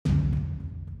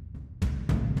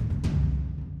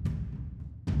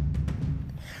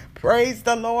Praise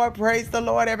the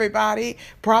Lord, everybody.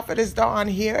 Prophetess Dawn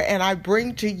here, and I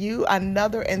bring to you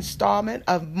another installment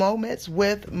of Moments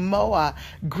with Moa.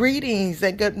 Greetings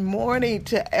and good morning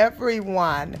to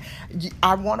everyone.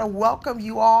 I want to welcome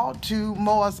you all to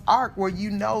Moa's Ark, where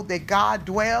you know that God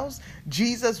dwells,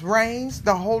 Jesus reigns,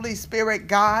 the Holy Spirit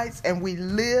guides, and we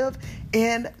live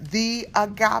in the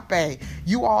agape.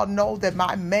 You all know that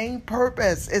my main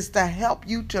purpose is to help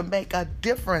you to make a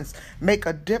difference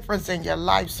in your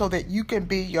life so that you can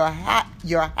be your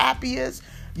happiest,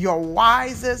 your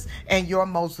wisest, and your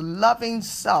most loving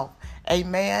self.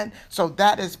 Amen. So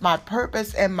that is my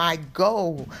purpose and my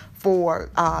goal for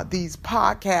these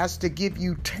podcasts, to give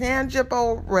you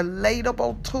tangible,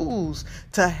 relatable tools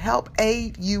to help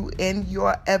aid you in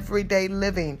your everyday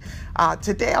living.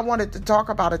 Today, I wanted to talk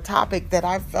about a topic that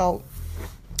I felt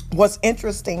was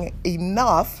interesting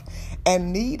enough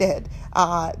and needed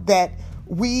that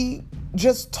we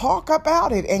just talk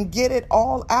about it and get it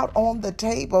all out on the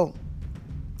table.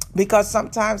 Because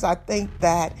sometimes I think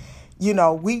that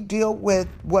we deal with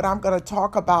what I'm going to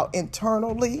talk about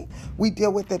internally. We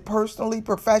deal with it personally,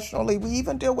 professionally. We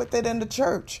even deal with it in the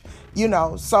church,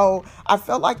 So I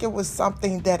felt like it was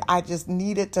something that I just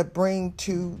needed to bring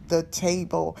to the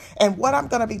table. And what I'm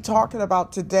going to be talking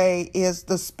about today is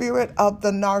the spirit of the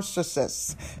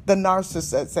narcissist.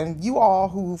 And you all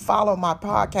who follow my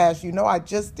podcast, I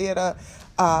just did a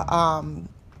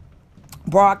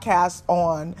broadcast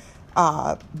on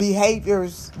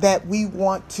behaviors that we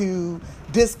want to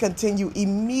discontinue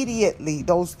immediately,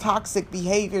 those toxic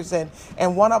behaviors.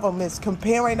 And one of them is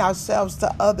comparing ourselves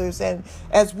to others. And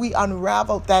as we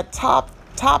unraveled that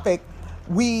topic,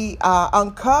 we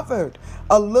uncovered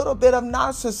a little bit of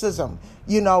narcissism.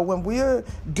 When we're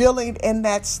dealing in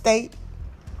that state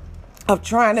of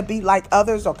trying to be like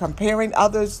others or comparing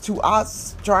others to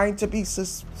us, trying to be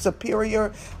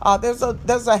superior, there's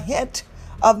a hint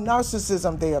of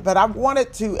narcissism there. But I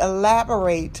wanted to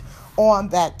elaborate on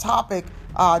that topic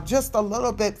just a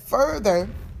little bit further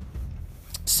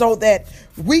so that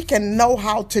we can know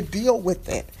how to deal with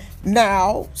it.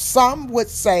 Now, some would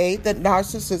say that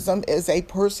narcissism is a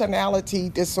personality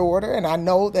disorder, and I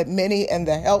know that many in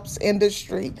the helps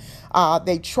industry,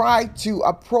 they try to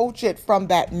approach it from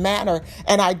that manner.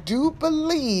 And I do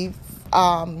believe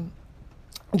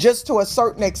just to a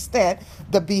certain extent,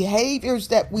 the behaviors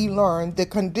that we learn, the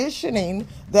conditioning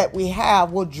that we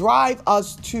have will drive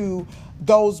us to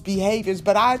those behaviors.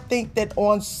 But I think that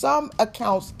on some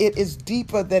accounts, it is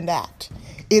deeper than that.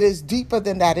 It is deeper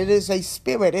than that. It is a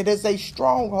spirit. It is a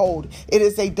stronghold. It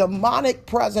is a demonic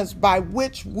presence by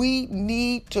which we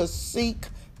need to seek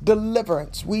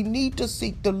deliverance. We need to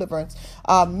seek deliverance.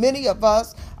 Many of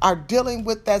us are dealing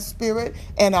with that spirit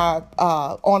and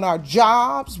on our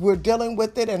jobs. We're dealing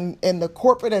with it in the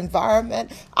corporate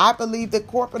environment. I believe that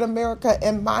corporate America,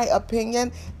 in my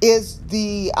opinion, is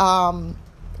the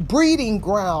breeding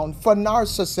ground for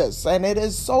narcissists, and it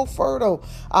is so fertile.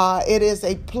 It is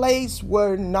a place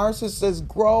where narcissists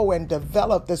grow and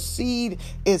develop. The seed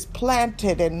is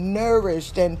planted and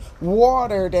nourished and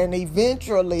watered, and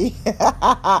eventually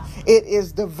it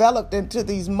is developed into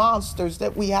these monsters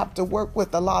that we have to work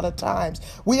with a lot of times.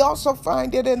 We also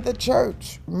find it in the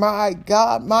church. My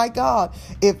God,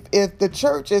 if the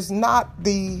church is not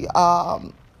the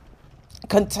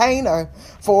container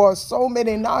for so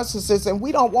many narcissists, and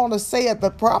we don't want to say it,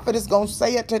 but Prophet is going to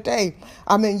say it today.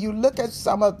 I mean, you look at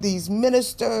some of these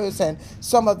ministers and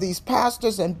some of these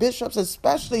pastors and bishops,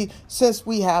 especially since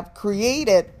we have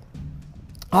created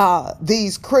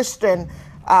these Christian,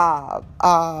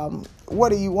 what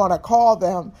do you want to call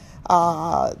them?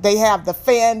 They have the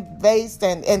fan base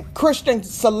and Christian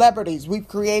celebrities. We've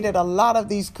created a lot of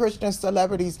these Christian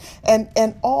celebrities,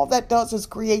 and all that does is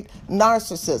create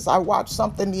narcissists. I watched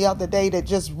something the other day that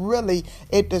just really,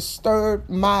 it disturbed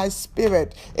my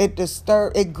spirit.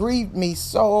 It grieved me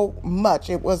so much.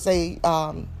 It was a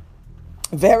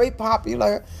very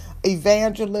popular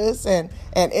evangelist, and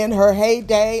in her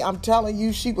heyday, I'm telling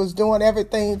you, she was doing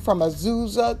everything from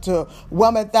Azusa to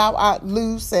Woman Thou Art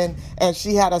Loose, and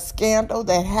she had a scandal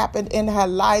that happened in her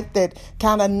life that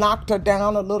kind of knocked her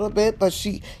down a little bit, but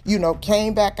she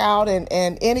came back out, and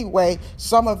anyway,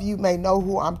 some of you may know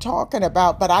who I'm talking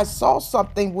about. But I saw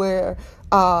something where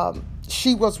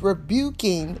she was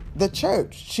rebuking the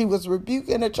church. She was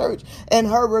rebuking the church, and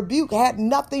her rebuke had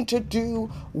nothing to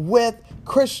do with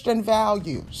Christian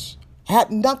values, had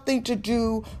nothing to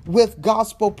do with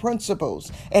gospel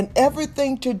principles, and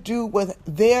everything to do with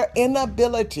their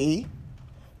inability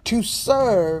to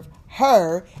serve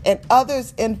her and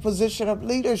others in position of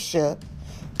leadership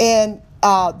in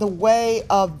the way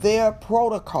of their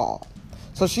protocol.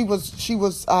 So she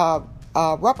was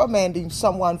reprimanding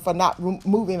someone for not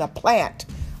moving a plant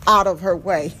out of her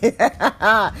way.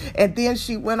 And then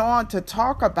she went on to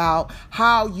talk about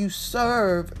how you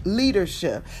serve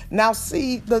leadership. Now,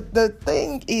 see, the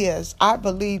thing is, I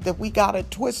believe that we got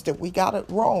it twisted. We got it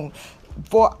wrong.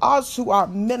 For us who are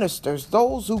ministers,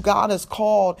 those who God has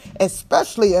called,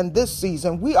 especially in this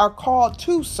season, we are called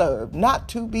to serve, not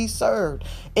to be served.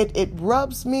 It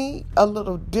rubs me a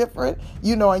little different,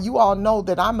 and you all know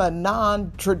that I'm a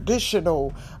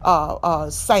non-traditional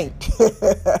saint.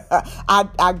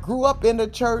 I grew up in the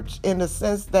church in the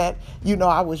sense that,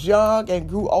 I was young and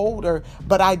grew older,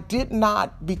 but I did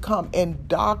not become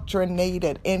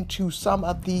indoctrinated into some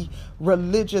of the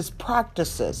religious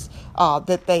practices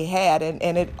that they had.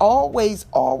 And it always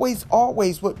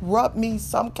would rub me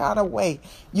some kind of way,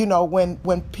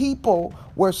 when people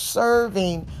were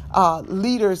serving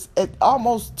leaders,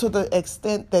 almost to the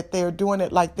extent that they're doing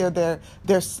it like they're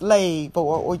their slave,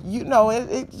 or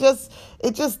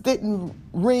it just didn't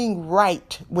ring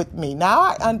right with me. Now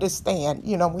I understand,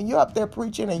 when you're up there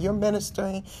preaching and you're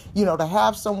ministering, to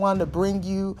have someone to bring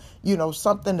you,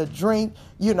 something to drink,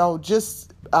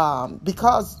 just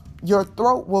because your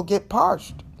throat will get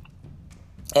parched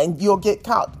and you'll get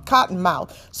cotton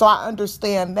mouth. So I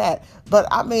understand that. But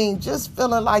I mean, just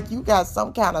feeling like you got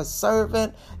some kind of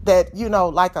servant that,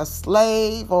 like a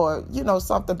slave or,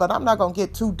 something. But I'm not going to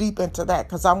get too deep into that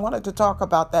because I wanted to talk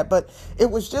about that. But it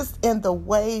was just in the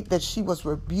way that she was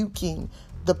rebuking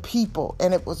the people.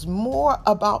 And it was more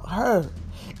about her.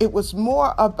 It was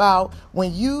more about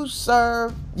when you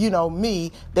serve,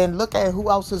 me, then look at who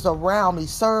else is around me.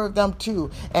 Serve them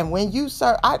too. And when you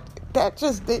serve, that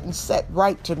just didn't set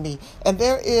right to me. And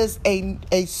there is a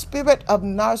spirit of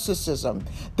narcissism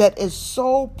that is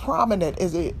so prominent,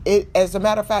 as a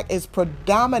matter of fact, is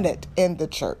predominant in the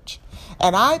church.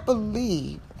 And I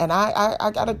believe, and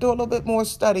I got to do a little bit more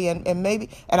study, and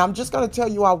I'm just going to tell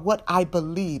you what I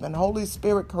believe, and Holy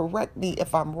Spirit, correct me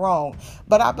if I'm wrong,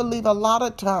 but I believe a lot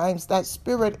of times that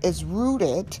spirit is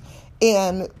rooted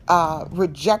in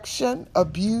rejection,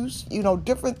 abuse,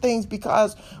 different things,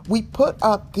 because we put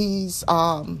up these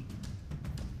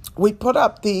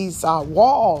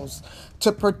walls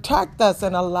to protect us.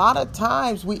 And a lot of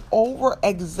times we over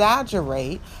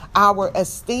exaggerate our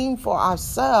esteem for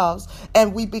ourselves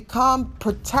and we become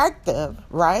protective,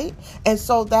 right? And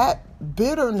so that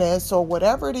bitterness or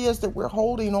whatever it is that we're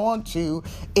holding on to,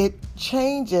 it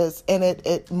changes and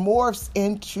it morphs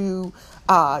into,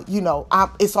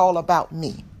 it's all about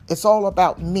me. It's all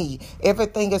about me.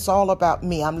 Everything is all about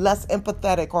me. I'm less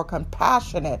empathetic or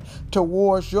compassionate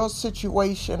towards your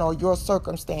situation or your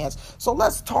circumstance. So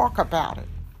let's talk about it.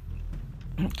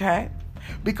 Okay?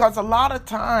 Because a lot of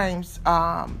times,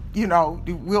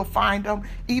 we'll find them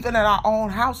even in our own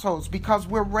households because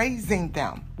we're raising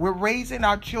them. We're raising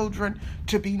our children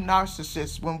to be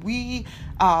narcissists. When we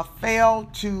fail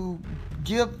to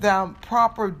give them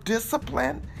proper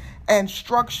discipline and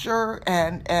structure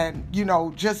and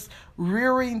just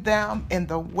rearing them in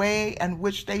the way in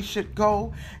which they should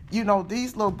go,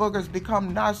 these little boogers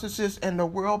become narcissists and the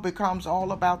world becomes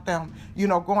all about them.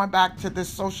 Going back to this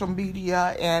social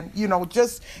media and,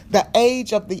 just the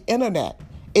age of the internet,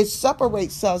 it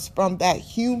separates us from that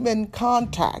human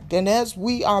contact. And as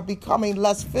we are becoming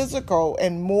less physical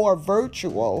and more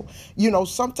virtual,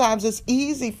 sometimes it's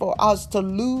easy for us to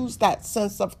lose that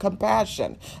sense of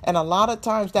compassion. And a lot of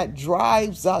times that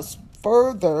drives us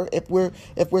further. If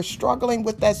we're struggling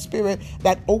with that spirit,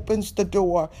 that opens the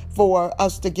door for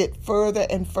us to get further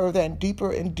and further and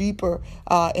deeper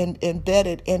and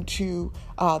embedded into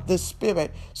the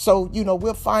spirit. So,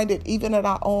 we'll find it even in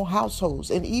our own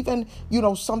households. And even,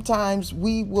 sometimes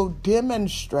we will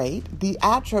demonstrate the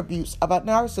attributes of a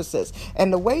narcissist.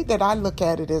 And the way that I look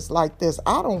at it is like this: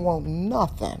 I don't want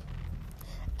nothing,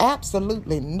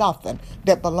 absolutely nothing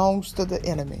that belongs to the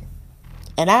enemy.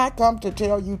 And I come to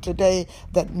tell you today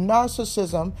that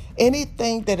narcissism,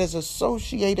 anything that is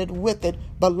associated with it,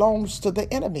 belongs to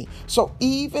the enemy. So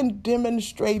even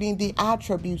demonstrating the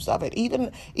attributes of it,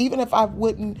 even if I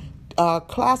wouldn't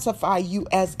classify you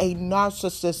as a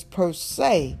narcissist per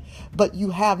se, but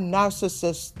you have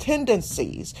narcissist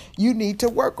tendencies, you need to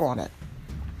work on it.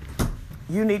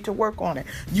 You need to work on it.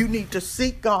 You need to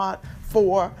seek God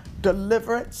for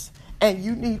deliverance, and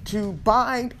you need to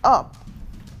bind up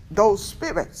those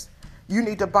spirits. You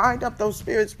need to bind up those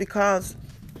spirits because,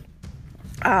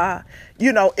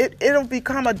 it'll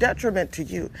become a detriment to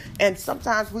you. And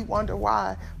sometimes we wonder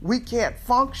why we can't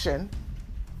function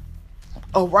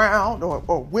around or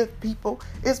with people.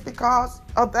 It's because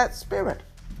of that spirit.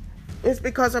 It's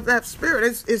because of that spirit.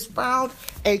 It's found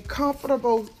a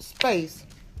comfortable space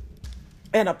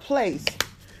and a place,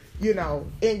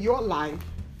 in your life,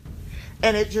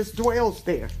 and it just dwells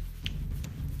there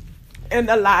in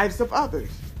the lives of others.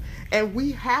 And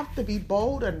we have to be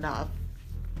bold enough,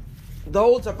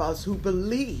 those of us who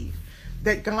believe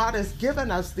that God has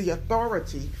given us the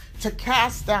authority to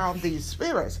cast down these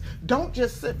spirits. Don't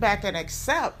just sit back and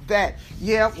accept that,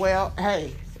 yeah, well,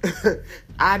 hey,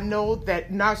 I know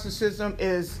that narcissism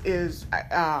is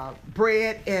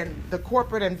bred in the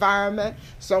corporate environment.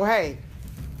 So, hey,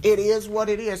 it is what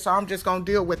it is. So I'm just going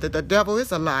to deal with it. The devil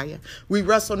is a liar. We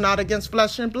wrestle not against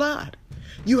flesh and blood.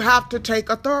 You have to take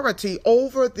authority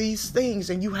over these things,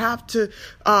 and you have to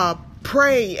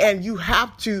pray, and you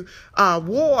have to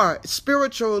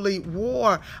spiritually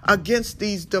war against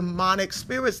these demonic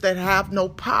spirits that have no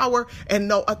power and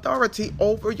no authority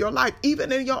over your life,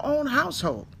 even in your own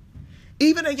household.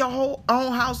 Even in your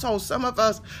own household, some of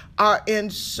us are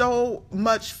in so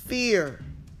much fear,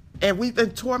 and we've been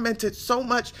tormented so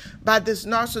much by this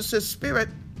narcissist spirit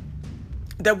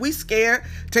that we're scared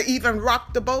to even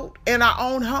rock the boat in our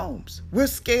own homes. We're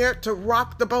scared to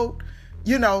rock the boat,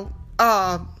 in our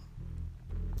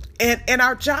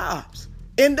jobs,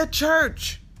 in the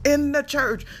church.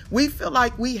 We feel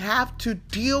like we have to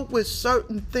deal with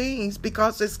certain things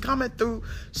because it's coming through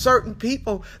certain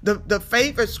people. The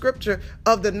favorite scripture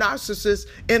of the narcissist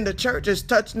in the church is,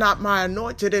 touch not my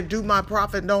anointed and do my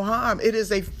prophet no harm. It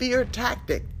is a fear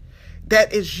tactic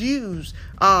that is used,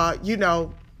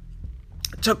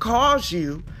 to cause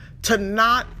you to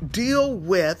not deal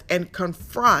with and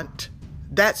confront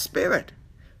that spirit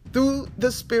through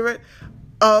the Spirit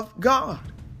of God,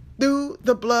 through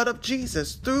the blood of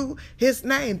Jesus, through his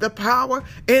name, the power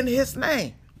in his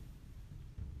name.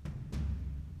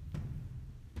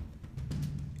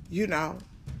 The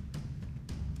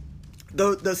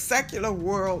secular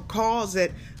world calls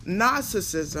it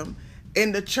narcissism.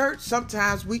 In the church,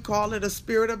 sometimes we call it a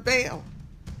spirit of Baal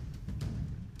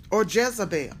or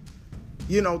Jezebel.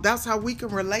 That's how we can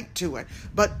relate to it.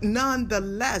 But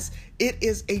nonetheless, it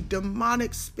is a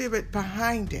demonic spirit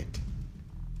behind it.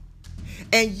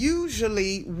 And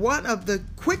usually one of the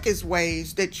quickest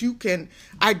ways that you can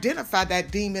identify that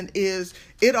demon is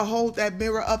it'll hold that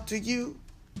mirror up to you.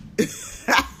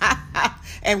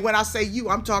 And when I say you,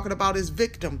 I'm talking about his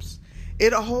victims.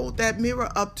 It'll hold that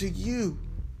mirror up to you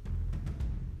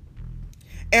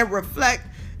and reflect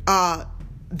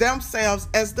themselves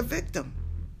as the victim.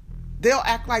 They'll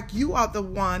act like you are the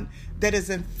one that is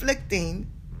inflicting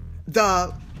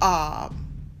the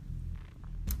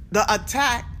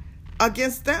attack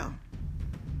against them.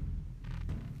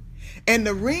 And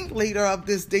the ringleader of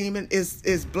this demon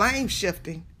is blame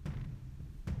shifting.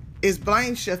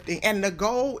 And the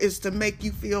goal is to make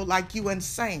you feel like you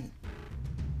insane.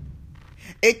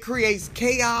 It creates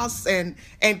chaos and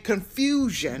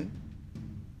confusion,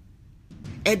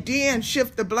 and then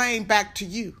shift the blame back to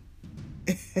you.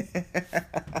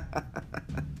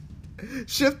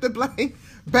 Shift the blame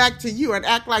back to you and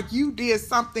act like you did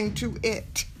something to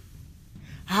it.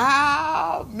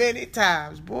 How many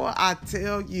times, boy, I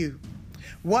tell you,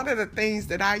 one of the things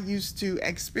that I used to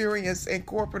experience in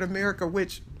corporate America,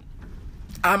 which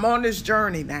I'm on this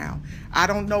journey now. I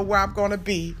don't know where I'm going to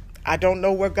be. I don't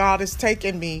know where God is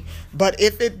taking me. But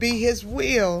if it be his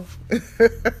will,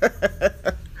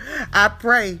 I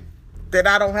pray that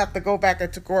I don't have to go back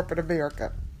into corporate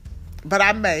America. But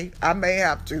I may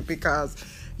have to, because,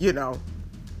 the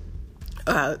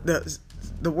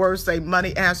words say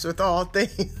money answereth all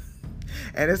things.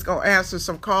 And it's going to answer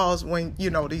some calls when,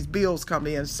 these bills come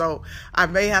in. So I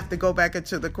may have to go back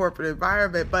into the corporate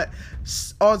environment. But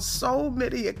on so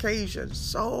many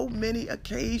occasions,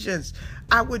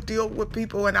 I would deal with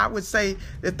people, and I would say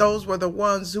that those were the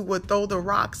ones who would throw the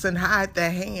rocks and hide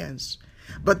their hands.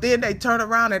 But then they turn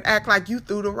around and act like you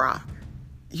threw the rock.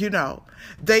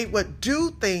 They would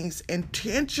do things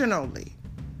intentionally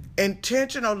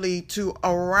to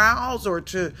arouse or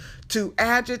to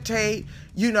agitate,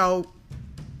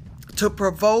 to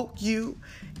provoke you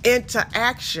into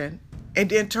action, and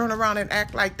then turn around and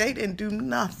act like they didn't do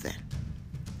nothing.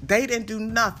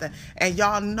 And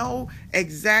y'all know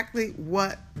exactly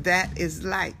what that is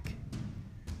like.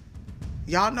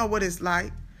 Y'all know what it's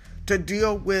like to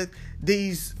deal with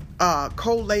these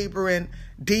co-laboring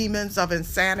demons of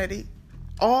insanity.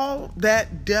 All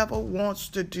that devil wants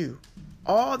to do,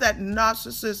 all that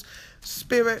narcissist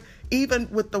spirit, even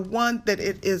with the one that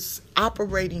it is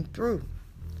operating through,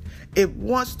 it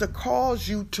wants to cause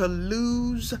you to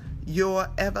lose your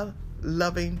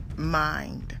ever-loving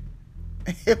mind.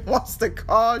 It wants to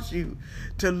cause you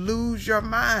to lose your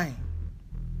mind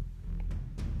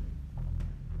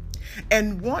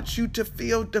and wants you to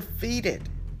feel defeated,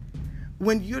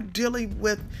 when you're dealing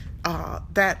with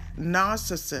that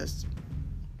narcissist,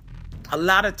 a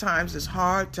lot of times it's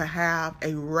hard to have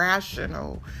a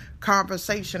rational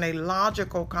conversation, a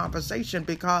logical conversation,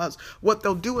 because what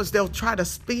they'll do is they'll try to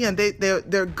spin.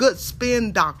 They're good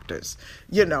spin doctors,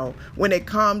 when it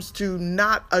comes to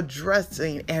not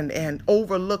addressing and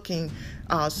overlooking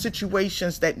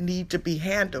situations that need to be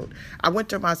handled. I went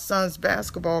to my son's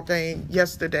basketball game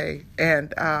yesterday,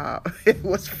 and it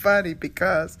was funny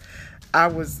because I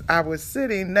was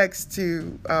sitting next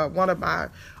to one of my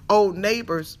old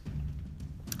neighbors,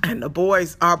 and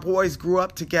our boys grew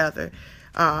up together.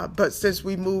 But since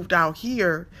we moved out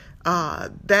here,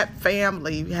 that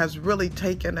family has really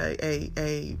taken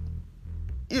a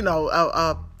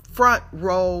front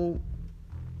row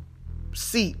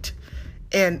seat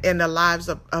in the lives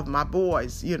of my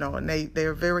boys, and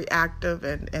they're very active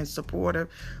and supportive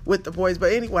with the boys.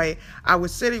 But anyway, I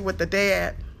was sitting with the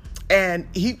dad, and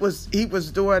he was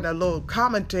doing a little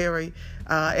commentary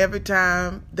every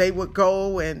time they would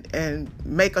go and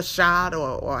make a shot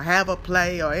or have a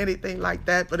play or anything like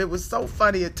that. But it was so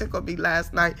funny. It tickled me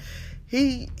last night.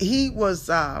 He was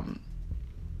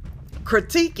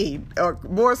critiquing, or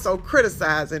more so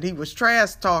criticizing. He was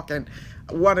trash talking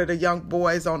one of the young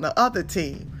boys on the other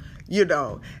team,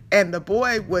 and the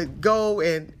boy would go,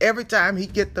 and every time he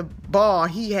get the ball,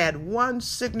 he had one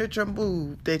signature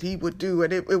move that he would do,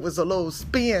 and it was a little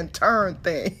spin turn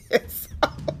thing.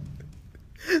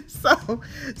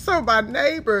 So my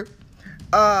neighbor,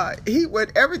 he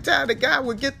would, every time the guy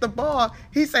would get the ball,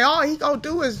 he'd say, all he gonna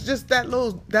do is just that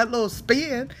little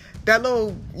spin, that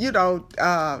little,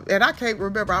 and I can't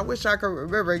remember. I wish I could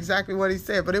remember exactly what he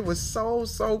said, but it was so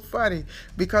funny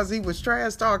because he was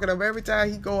trash talking him every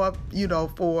time he go up,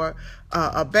 for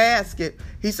a basket.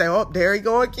 He say, oh, there he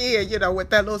go again,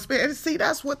 with that little spin. And see,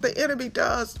 that's what the enemy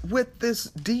does with this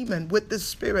demon, with this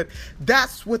spirit.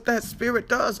 That's what that spirit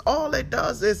does. All it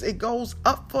does is it goes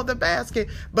up for the basket,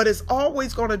 but it's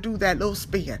always going to do that little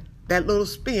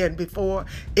spin before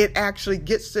it actually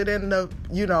gets it in the,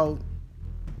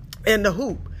 in the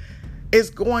hoop. Is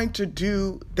going to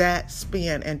do that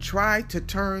spin and try to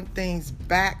turn things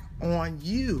back on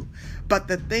you. But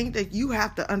the thing that you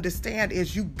have to understand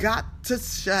is you got to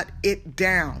shut it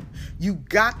down. You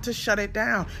got to shut it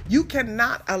down. You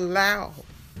cannot allow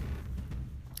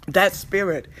that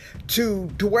spirit to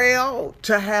dwell,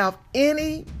 to have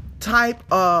any type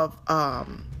of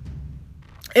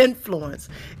influence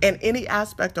in any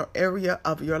aspect or area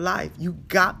of your life. You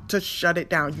got to shut it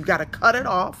down. You got to cut it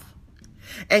off.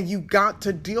 And you got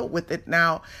to deal with it.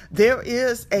 Now, there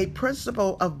is a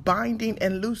principle of binding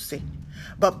and loosing,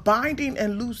 but binding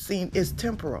and loosing is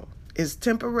temporal, is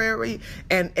temporary,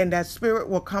 and that spirit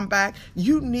will come back.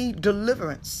 You need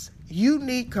deliverance. You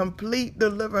need complete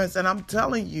deliverance. And I'm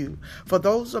telling you, for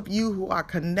those of you who are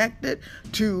connected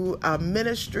to a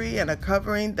ministry and a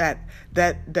covering that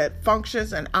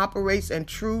functions and operates in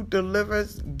true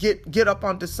deliverance, get up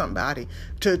onto somebody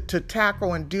to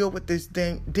tackle and deal with this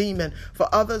demon.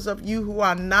 For others of you who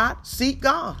are not, seek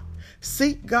God.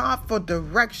 Seek God for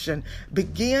direction.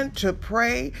 Begin to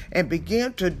pray and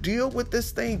begin to deal with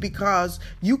this thing, because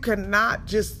you cannot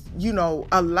just,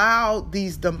 allow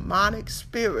these demonic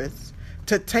spirits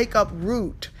to take up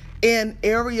root in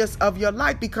areas of your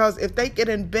life, because if they get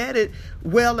embedded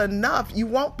well enough, you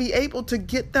won't be able to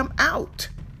get them out.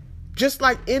 Just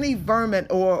like any vermin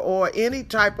or any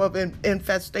type of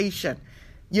infestation,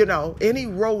 any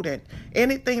rodent,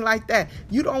 anything like that,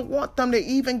 you don't want them to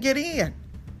even get in.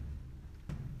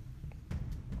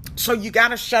 So you got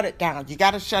to shut it down. You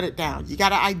got to shut it down. You got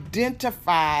to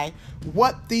identify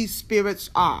what these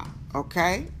spirits are.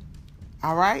 Okay?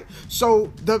 All right?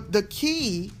 So the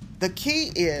key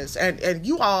is, and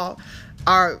you all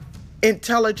are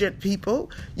intelligent people.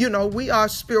 We are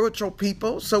spiritual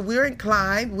people. So we're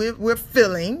inclined, we're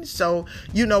feeling. So,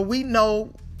 we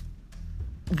know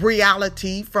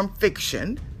reality from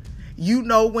fiction. You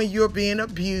know when you're being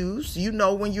abused. You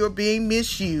know when you're being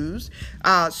misused.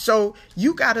 So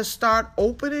you got to start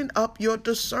opening up your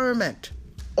discernment.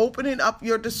 Opening up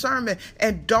your discernment.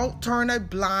 And don't turn a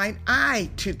blind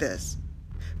eye to this.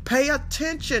 Pay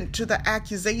attention to the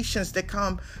accusations that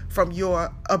come from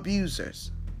your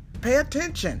abusers. Pay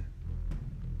attention.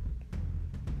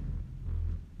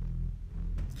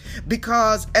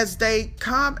 Because as they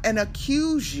come and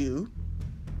accuse you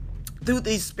through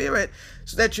these spirits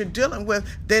that you're dealing with,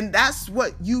 then that's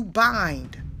what you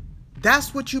bind.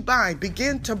 That's what you bind.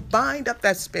 Begin to bind up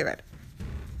that spirit.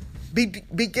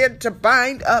 Begin to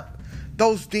bind up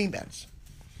those demons.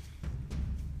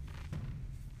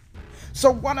 So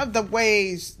one of the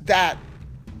ways that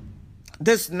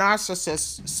this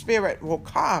narcissist spirit will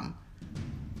come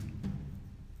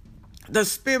The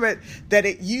spirit that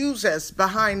it uses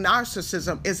behind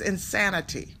narcissism is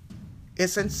insanity.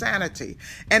 It's insanity.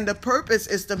 And the purpose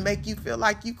is to make you feel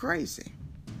like you crazy.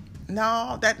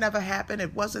 No, that never happened.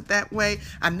 It wasn't that way.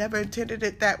 I never intended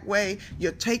it that way.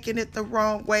 You're taking it the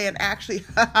wrong way. And actually,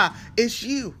 it's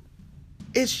you.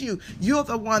 It's you. You're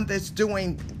the one that's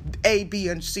doing A, B,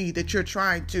 and C that you're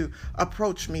trying to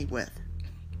approach me with.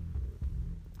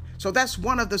 So that's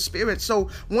one of the spirits. So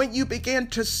when you begin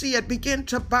to see it, begin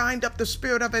to bind up the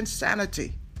spirit of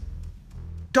insanity.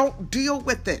 Don't deal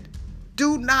with it.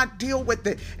 Do not deal with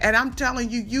it. And I'm telling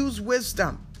you, use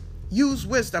wisdom. Use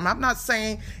wisdom. I'm not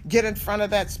saying get in front of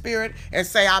that spirit and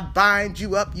say, I bind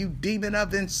you up, you demon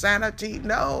of insanity.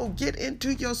 No, get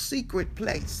into your secret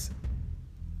place.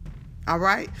 All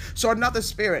right? So another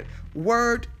spirit,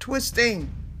 word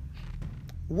twisting.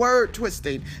 Word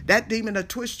twisting. That demon will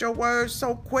twist your words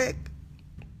so quick.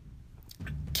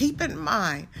 Keep in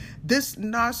mind, this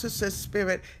narcissist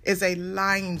spirit is a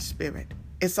lying spirit.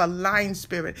 It's a lying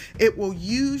spirit. It will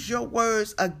use your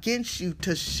words against you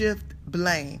to shift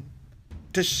blame.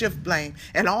 To shift blame.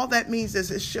 And all that means is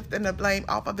it's shifting the blame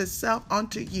off of itself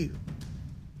onto you.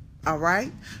 All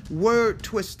right? Word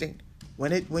twisting.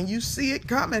 When you see it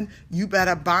coming, you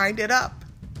better bind it up.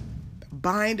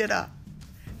 Bind it up.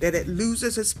 That it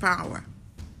loses its power.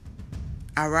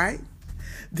 All right?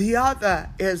 The other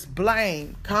is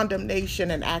blame,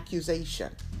 condemnation, and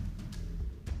accusation.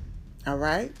 All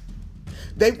right?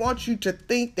 They want you to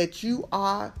think that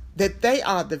they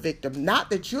are the victim, not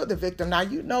that you're the victim. Now,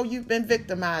 you know you've been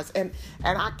victimized, and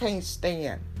I can't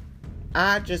stand.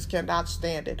 I just cannot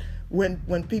stand it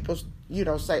when people,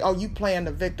 say, oh, you playing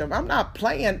the victim. I'm not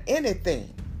playing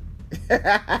anything.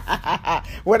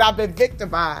 When I've been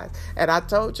victimized. And I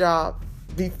told y'all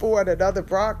before in another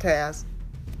broadcast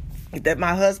that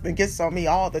my husband gets on me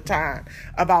all the time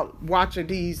about watching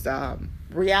these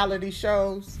reality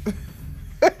shows.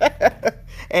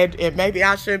 and maybe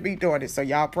I shouldn't be doing it, so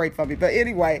y'all pray for me. But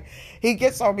anyway, he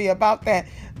gets on me about that.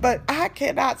 But I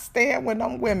cannot stand when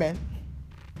them women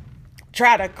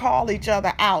try to call each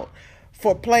other out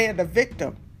for playing the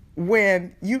victim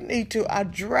when you need to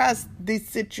address the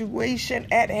situation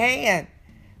at hand.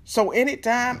 So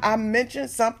anytime I mention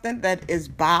something that is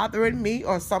bothering me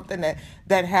or something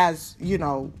that has,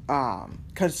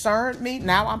 concerned me,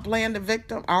 now I'm playing the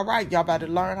victim. All right, y'all better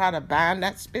learn how to bind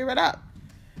that spirit up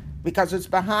because it's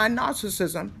behind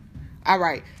narcissism. All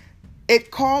right.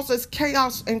 It causes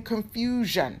chaos and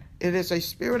confusion. It is a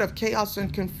spirit of chaos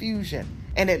and confusion,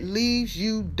 and it leaves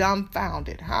you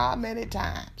dumbfounded. How many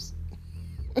times?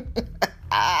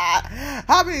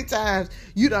 How many times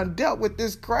you done dealt with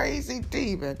this crazy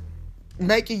demon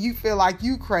making you feel like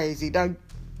you crazy, done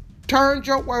turned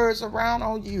your words around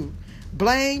on you,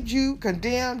 blamed you,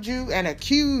 condemned you, and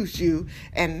accused you,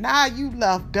 and now you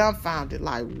left dumbfounded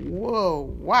like,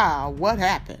 whoa, wow, what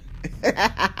happened?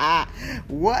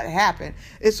 What happened?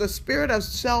 It's a spirit of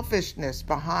selfishness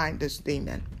behind this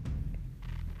demon.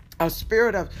 A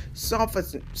spirit of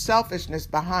selfishness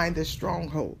behind this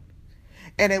stronghold.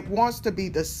 And it wants to be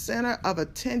the center of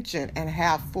attention and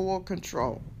have full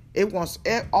control. It wants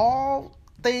all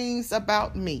things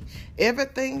about me.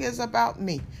 Everything is about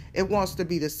me. It wants to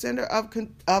be the center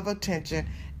of attention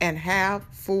and have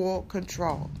full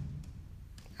control.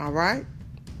 All right?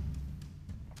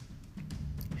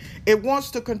 It wants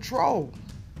to control.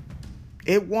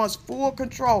 It wants full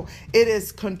control. It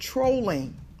is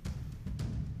controlling.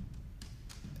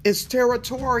 It's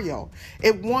territorial.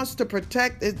 It wants to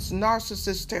protect its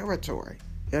narcissist territory.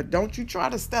 Don't you try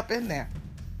to step in there.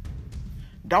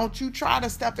 Don't you try to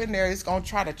step in there. It's going to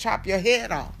try to chop your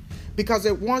head off because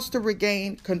it wants to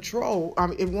regain control.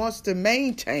 It wants to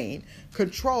maintain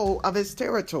control of its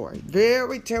territory.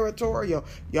 Very territorial.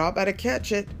 Y'all better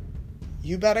catch it.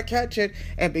 You better catch it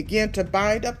and begin to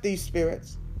bind up these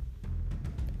spirits.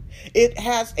 It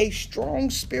has a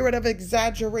strong spirit of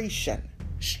exaggeration.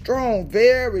 Strong,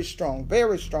 very strong,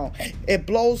 very strong. It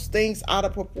blows things out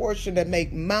of proportion that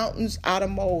make mountains out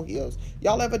of molehills.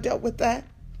 Y'all ever dealt with that?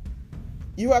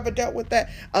 You ever dealt with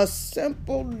that? A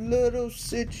simple little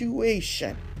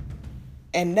situation,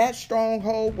 and that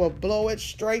stronghold will blow it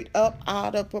straight up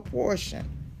out of proportion.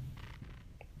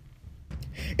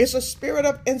 It's a spirit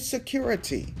of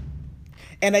insecurity.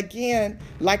 And again,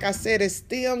 like I said, it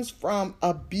stems from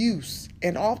abuse,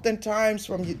 and oftentimes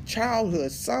from your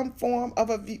childhood, some form of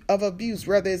abuse,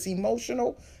 whether it's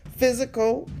emotional,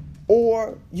 physical,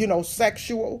 or,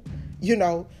 sexual,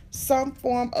 some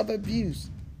form of abuse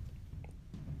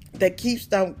that keeps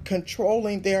them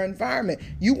controlling their environment.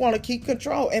 You want to keep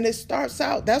control, and it starts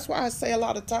out. That's why I say a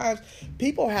lot of times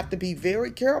people have to be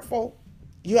very careful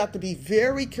You have to be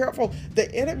very careful.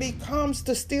 The enemy comes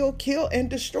to steal, kill, and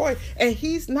destroy. And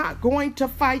he's not going to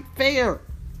fight fair.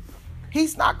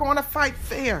 He's not going to fight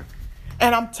fair.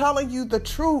 And I'm telling you the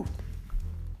truth,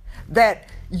 that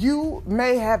you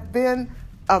may have been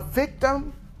a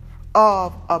victim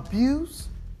of abuse.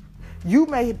 You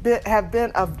may have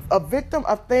been a victim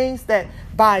of things that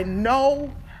by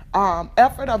no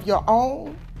effort of your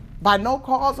own, by no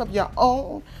cause of your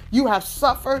own, you have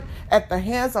suffered at the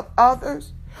hands of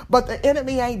others. But the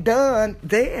enemy ain't done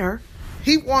there.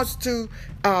 He wants to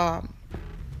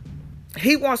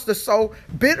sow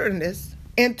bitterness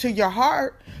into your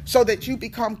heart so that you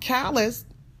become callous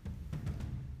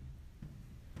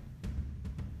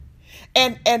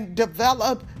and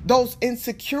develop those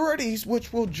insecurities,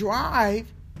 which will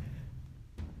drive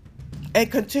and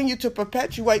continue to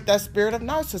perpetuate that spirit of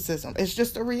narcissism. It's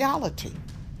just a reality.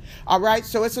 All right.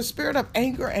 So it's a spirit of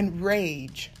anger and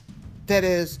rage that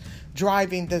is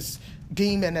driving this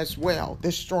demon as well,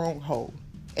 this stronghold.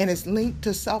 And it's linked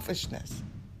to selfishness.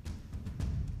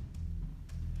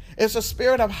 It's a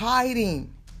spirit of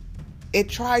hiding. It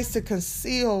tries to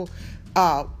conceal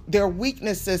their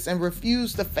weaknesses and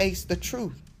refuse to face the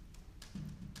truth.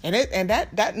 And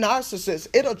that narcissist,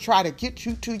 it'll try to get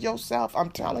you to yourself. I'm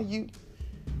telling you.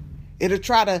 It'll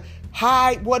try to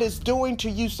hide what it's doing to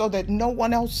you so that no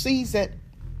one else sees it.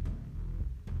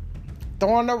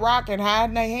 Throwing the rock and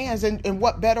hiding their hands. In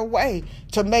what better way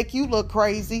to make you look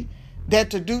crazy than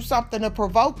to do something to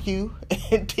provoke you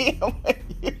and deal with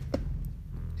you?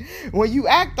 When you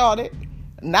act on it,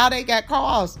 now they got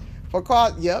cause.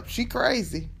 Yep, she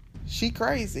crazy. She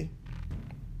crazy.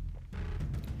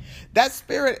 That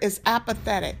spirit is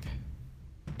apathetic.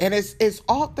 And it's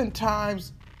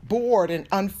oftentimes bored and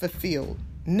unfulfilled.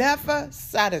 Never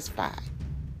satisfied.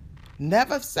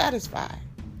 Never satisfied.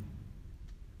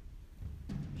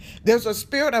 There's a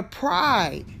spirit of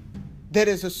pride that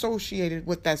is associated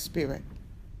with that spirit.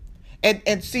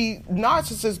 And see,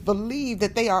 narcissists believe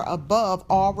that they are above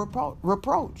all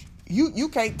reproach. You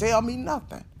can't tell me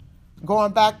nothing.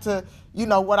 Going back to,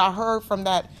 what I heard from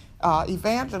that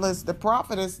evangelist, the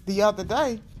prophetess, the other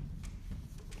day.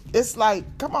 It's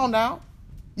like, come on now.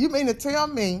 You mean to tell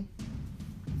me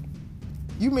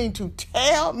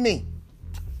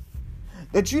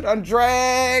that you done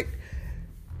dragged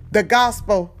the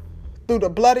gospel through the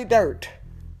bloody dirt?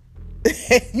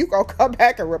 You gonna come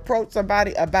back and reproach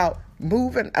somebody about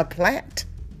moving a plant?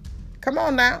 Come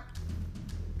on now.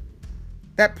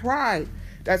 That pride,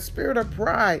 that spirit of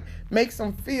pride makes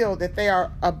them feel that they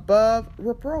are above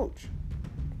reproach.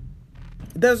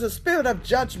 There's a spirit of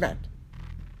judgment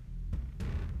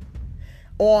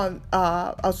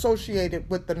associated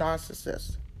with the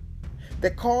narcissist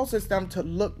that causes them to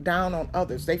look down on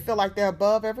others. They feel like they're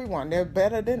above everyone. They're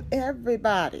better than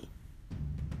everybody.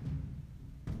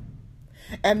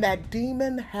 And that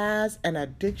demon has an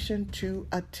addiction to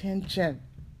attention.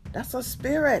 That's a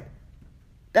spirit.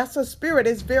 That's a spirit.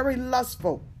 It's very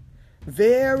lustful.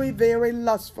 Very, very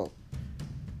lustful.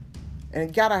 And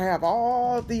it gotta have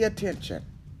all the attention.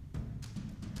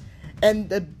 And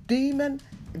the demon,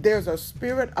 there's a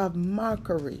spirit of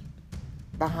mockery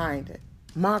behind it.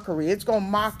 Mockery. It's gonna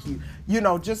mock you.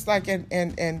 Just like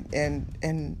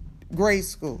in grade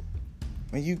school,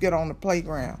 when you get on the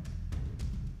playground.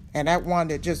 And that one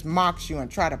that just mocks you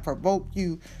and try to provoke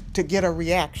you to get a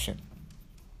reaction.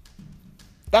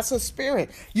 That's a spirit.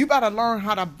 You better learn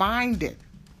how to bind it.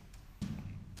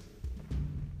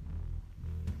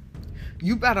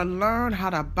 You better learn how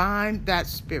to bind that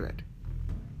spirit.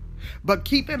 But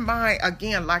keep in mind,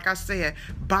 again, like I said,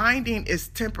 binding is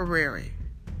temporary.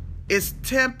 It's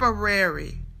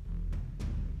temporary.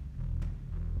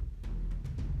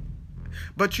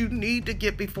 But you need to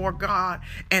get before God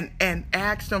and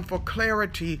ask Him for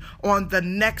clarity on the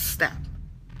next step,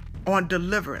 on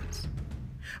deliverance.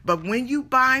 But when you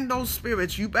bind those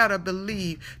spirits, you better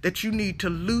believe that you need to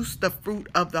loose the fruit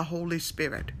of the Holy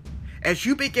Spirit. As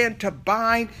you begin to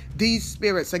bind these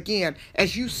spirits, again,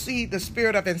 as you see the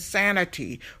spirit of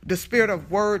insanity, the spirit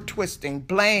of word twisting,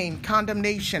 blame,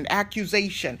 condemnation,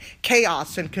 accusation,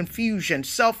 chaos and confusion,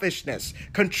 selfishness,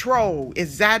 control,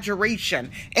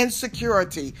 exaggeration,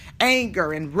 insecurity,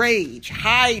 anger and rage,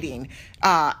 hiding,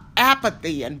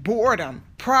 apathy and boredom,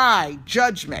 pride,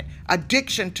 judgment,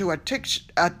 addiction to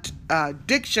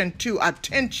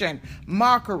attention,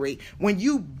 mockery. When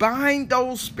you bind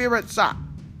those spirits up,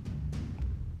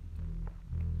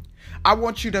 I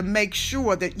want you to make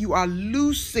sure that you are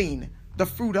loosing the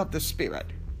fruit of the Spirit.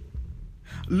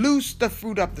 Loose the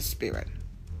fruit of the Spirit.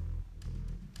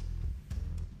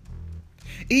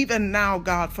 Even now,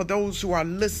 God, for those who are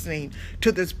listening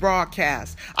to this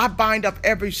broadcast, I bind up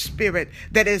every spirit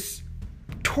that is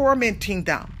tormenting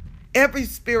them, every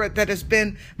spirit that has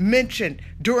been mentioned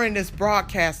during this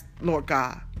broadcast, Lord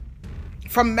God,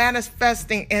 from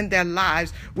manifesting in their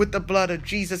lives with the blood of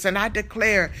Jesus. And I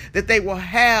declare that they will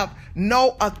have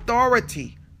no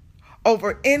authority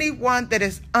over anyone that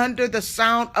is under the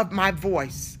sound of my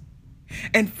voice.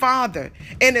 And Father,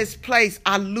 in its place,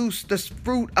 I loose the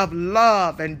fruit of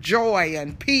love and joy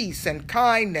and peace and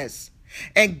kindness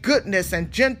and goodness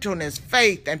and gentleness,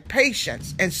 faith and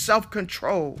patience and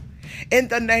self-control in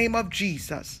the name of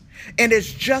Jesus. And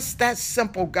it's just that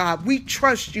simple, God. We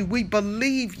trust you. We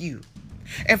believe you.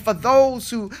 And for those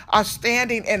who are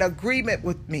standing in agreement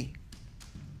with me,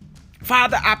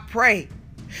 Father, I pray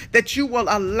that you will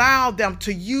allow them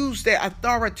to use their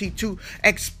authority to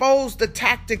expose the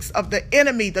tactics of the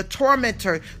enemy, the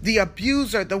tormentor, the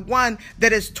abuser, the one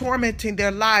that is tormenting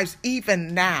their lives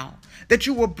even now. That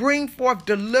you will bring forth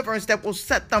deliverance that will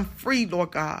set them free,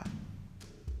 Lord God.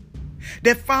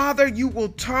 That, Father, you will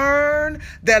turn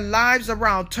their lives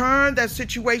around, turn their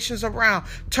situations around,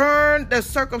 turn their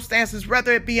circumstances,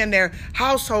 whether it be in their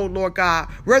household, Lord God,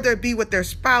 whether it be with their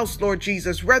spouse, Lord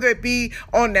Jesus, whether it be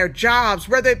on their jobs,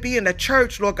 whether it be in the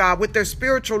church, Lord God, with their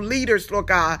spiritual leaders, Lord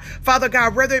God, Father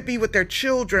God, whether it be with their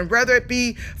children, whether it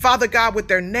be, Father God, with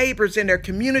their neighbors in their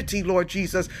community, Lord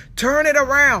Jesus. Turn it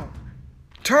around.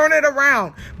 Turn it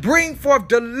around. Bring forth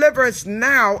deliverance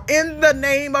now in the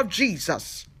name of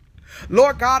Jesus.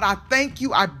 Lord God, I thank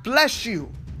you. I bless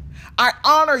you. I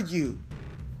honor you.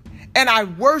 And I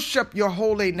worship your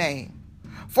holy name.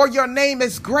 For your name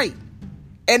is great,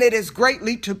 and it is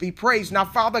greatly to be praised. Now,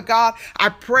 Father God, I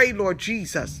pray, Lord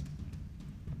Jesus,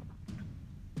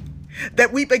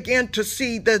 that we begin to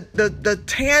see the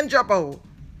tangible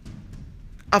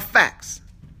effects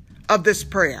of this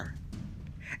prayer.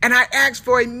 And I ask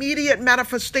for immediate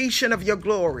manifestation of your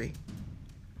glory.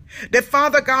 That,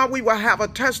 Father God, we will have a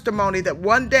testimony that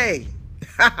one day,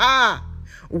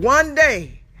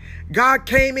 God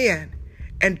came in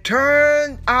and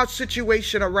turned our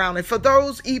situation around. And for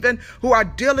those even who are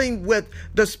dealing with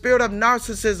the spirit of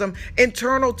narcissism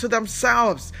internal to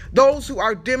themselves, those who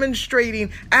are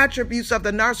demonstrating attributes of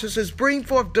the narcissist, bring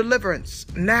forth deliverance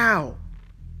now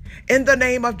in the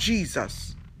name of Jesus.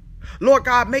 Lord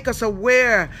God, make us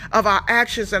aware of our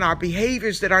actions and our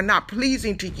behaviors that are not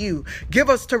pleasing to you. Give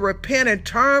us to repent and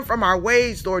turn from our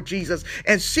ways, Lord Jesus,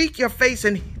 and seek your face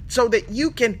and so that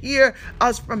you can hear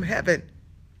us from heaven.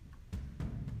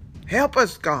 Help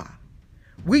us, God.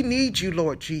 We need you,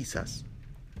 Lord Jesus.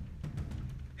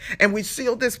 And we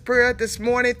seal this prayer this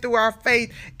morning through our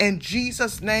faith. In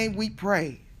Jesus' name we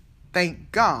pray.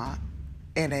 Thank God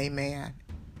and amen.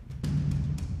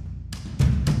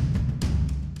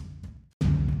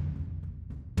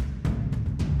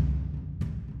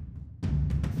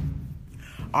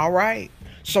 All right.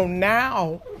 So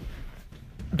now,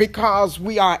 because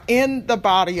we are in the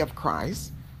body of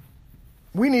Christ,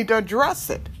 we need to address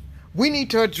it. We need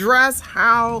to address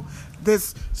how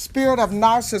this spirit of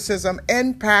narcissism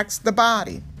impacts the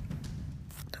body.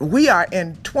 We are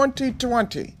in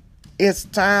 2020. It's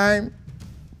time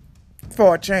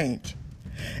for a change.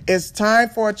 It's time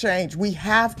for a change. We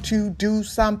have to do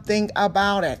something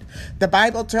about it. The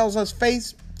Bible tells us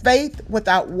faith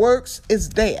without works is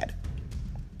dead.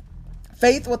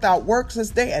 Faith without works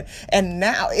is dead. And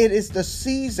now it is the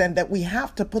season that we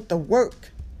have to put the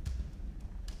work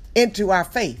into our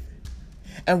faith.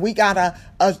 And we got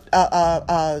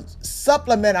to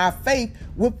supplement our faith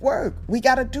with work. We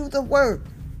got to do the work.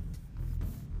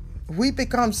 We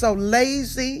become so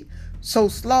lazy, so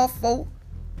slothful,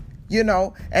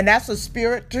 and that's a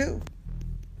spirit too.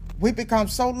 We become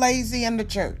so lazy in the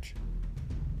church.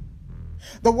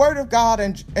 The word of God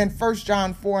in 1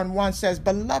 John 4:1 says,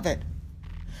 "Beloved,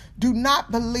 do not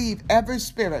believe every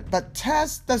spirit, but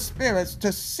test the spirits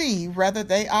to see whether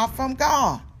they are from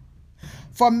God.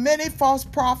 For many false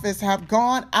prophets have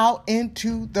gone out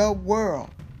into the world."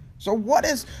 So what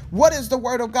is the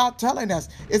word of God telling us?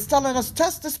 It's telling us,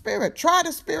 test the spirit. Try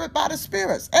the spirit by the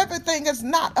spirits. Everything is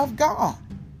not of God.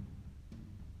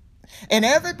 And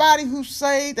everybody who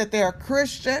say that they're a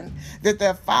Christian, that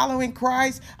they're following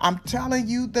Christ, I'm telling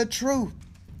you the truth.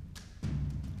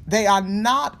 They are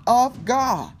not of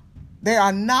God. They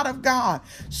are not of God.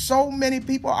 So many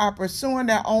people are pursuing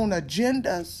their own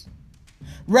agendas,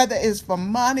 whether it's for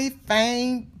money,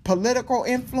 fame, political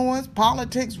influence,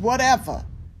 politics, whatever.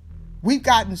 We've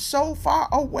gotten so far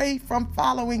away from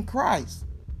following Christ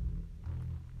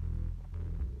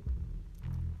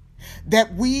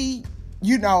that we,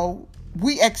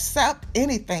 we accept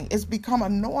anything. It's become a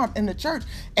norm in the church,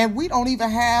 and we don't even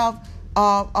have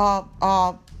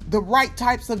the right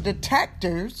types of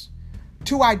detectors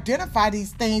to identify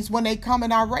these things when they come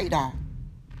in our radar.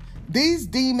 These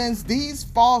demons, these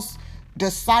false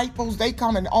disciples, they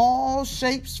come in all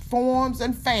shapes, forms,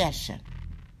 and fashion.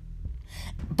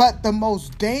 But the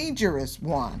most dangerous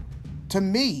one to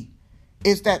me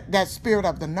is that spirit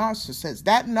of the narcissist.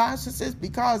 That narcissist,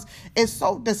 because it's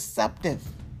so deceptive.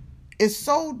 It's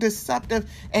so deceptive.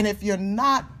 And if you're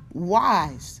not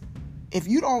wise, if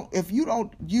you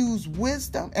don't use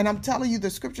wisdom, and I'm telling you, the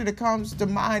scripture that comes to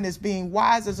mind is being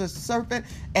wise as a serpent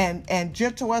and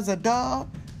gentle as a dove.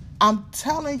 I'm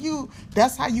telling you,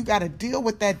 that's how you got to deal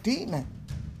with that demon.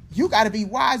 You got to be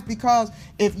wise, because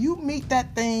if you meet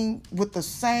that thing with the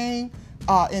same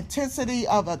intensity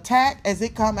of attack as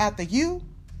it come after you,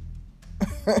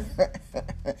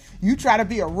 you try to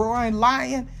be a roaring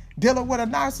lion dealing with a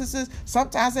narcissist,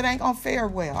 sometimes it ain't gonna fare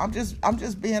well. I'm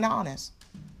just being honest.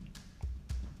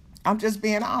 I'm just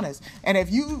being honest. And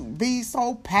if you be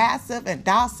so passive and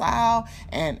docile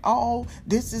and, oh,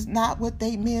 this is not what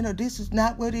they meant, or this is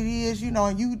not what it is,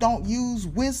 and you don't use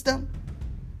wisdom,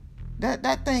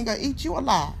 that thing will eat you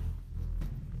alive.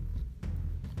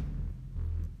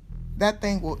 That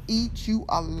thing will eat you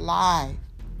alive.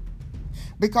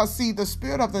 Because, see, the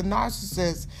spirit of the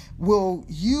narcissist will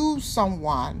use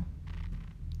someone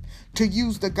to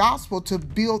use the gospel to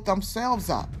build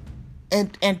themselves up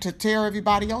and to tear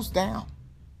everybody else down.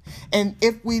 And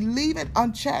if we leave it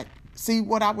unchecked, see,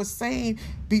 what I was saying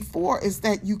before is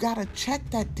that you got to check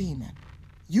that demon.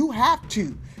 You have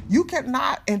to. You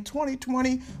cannot, in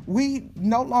 2020, we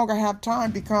no longer have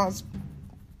time, because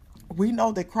we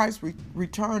know that Christ's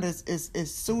return is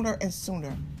sooner and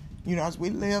sooner. As we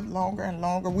live longer and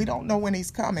longer, we don't know when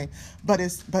he's coming, but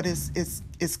it's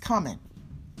coming.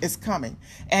 It's coming.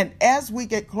 And as we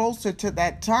get closer to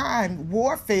that time,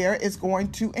 warfare is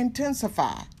going to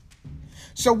intensify.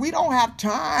 So we don't have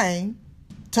time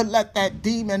to let that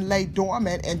demon lay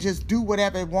dormant and just do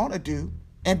whatever it want to do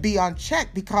and be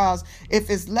unchecked, because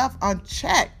if it's left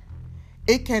unchecked,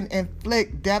 it can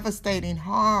inflict devastating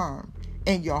harm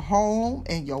in your home,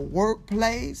 in your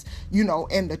workplace,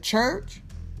 in the church.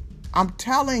 I'm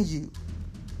telling you,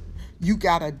 you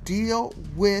got to deal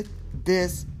with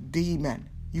this demon.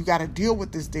 You got to deal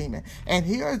with this demon. And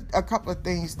here are a couple of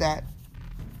things that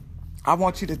I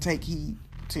want you to take heed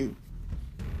to.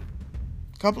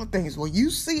 A couple of things. When you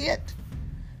see it,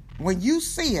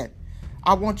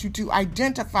 I want you to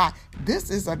identify, this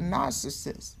is a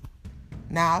narcissist.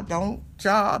 Now, don't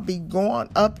y'all be going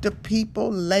up to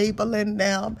people, labeling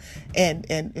them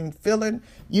and feeling,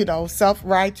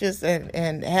 self-righteous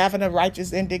and having a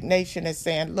righteous indignation and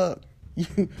saying, look,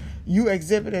 you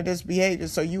exhibited this behavior,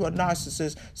 so you a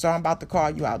narcissist, so I'm about to call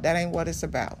you out. That ain't what it's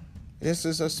about. This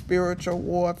is a spiritual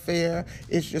warfare.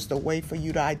 It's just a way for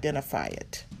you to identify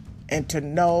it and to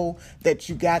know that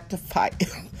you got to fight.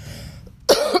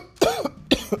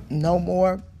 No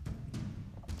more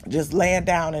just laying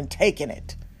down and taking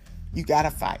it. You got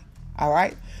to fight. All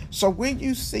right. So when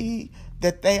you see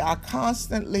that they are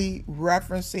constantly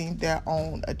referencing their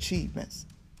own achievements,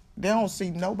 they don't see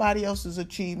nobody else's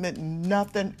achievement,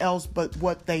 nothing else but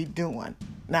what they doing.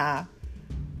 Now,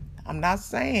 I'm not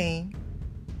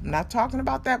talking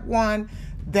about that one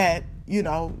that,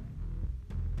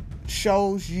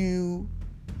 shows you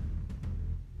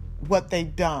what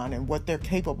they've done and what they're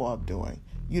capable of doing,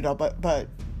 but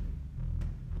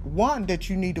one that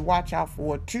you need to watch out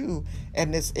for too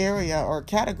in this area or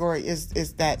category is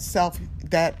that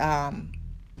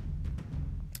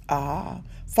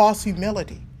false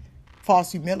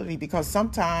humility, because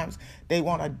sometimes they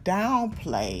want to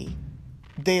downplay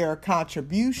their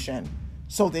contribution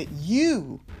so that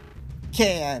you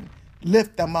can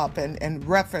lift them up and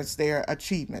reference their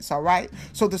achievements. All right.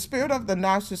 So the spirit of the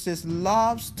narcissist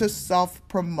loves to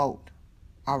self-promote.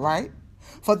 All right.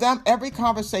 For them, every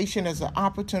conversation is an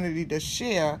opportunity to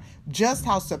share just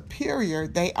how superior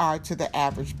they are to the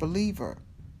average believer.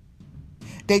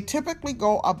 They typically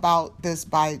go about this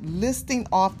by listing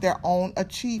off their own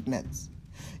achievements.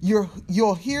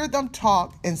 You'll hear them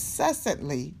talk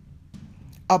incessantly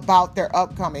about their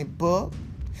upcoming book,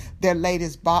 their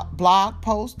latest blog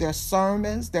posts, their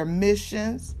sermons, their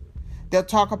missions. They'll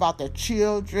talk about their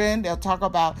children. They'll talk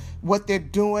about what they're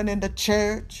doing in the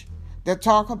church. They'll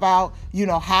talk about,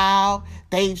 how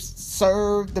they've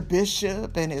served the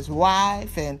bishop and his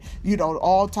wife and,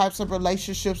 all types of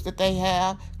relationships that they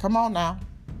have. Come on now.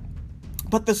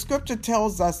 But the scripture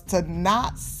tells us to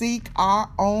not seek our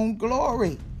own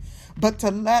glory, but to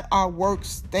let our work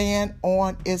stand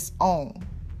on its own.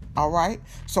 All right.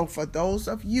 So for those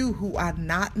of you who are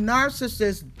not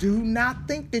narcissists, do not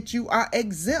think that you are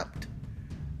exempt.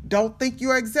 Don't think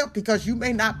you're exempt, because you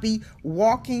may not be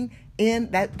walking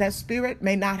in that spirit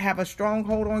may not have a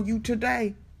stronghold on you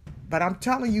today. But I'm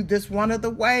telling you, this one of the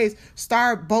ways.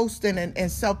 Start boasting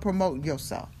and self-promoting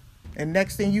yourself. And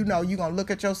next thing you know, you're going to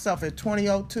look at yourself in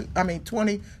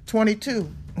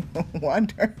 2022,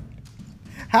 wonder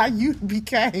how you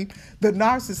became the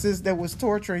narcissist that was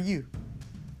torturing you.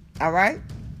 All right?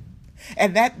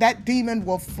 And that demon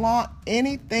will flaunt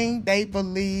anything they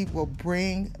believe will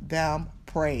bring them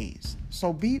praise.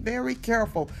 So be very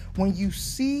careful. When you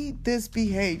see this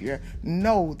behavior,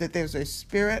 know that there's a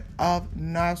spirit of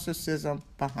narcissism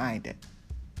behind it.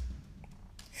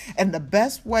 And the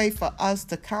best way for us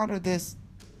to counter this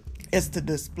is to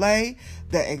display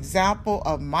the example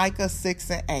of Micah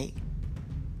 6:8.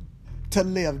 To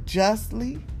live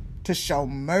justly, to show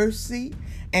mercy,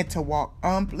 and to walk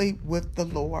humbly with the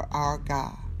Lord our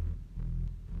God.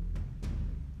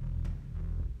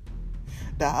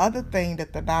 The other thing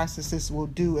that the narcissist will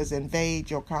do is invade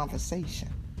your conversation.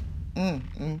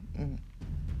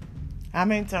 How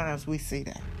many times we see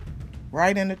that?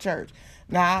 Right in the church.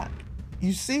 Now,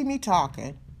 you see me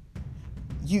talking,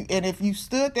 and if you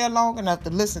stood there long enough to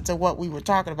listen to what we were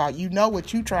talking about, you know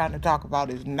what you're trying to talk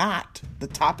about is not the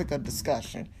topic of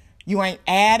discussion. You ain't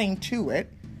adding to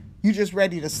it. You just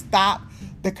ready to stop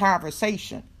the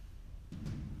conversation.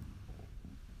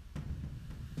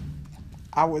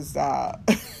 I was,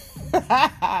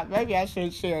 maybe I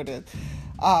should share this.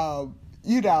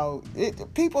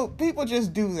 People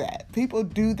just do that. People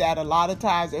do that a lot of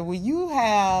times. And when you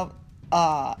have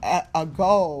a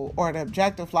goal or an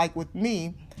objective, like with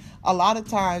me, a lot of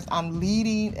times I'm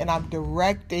leading and I'm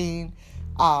directing,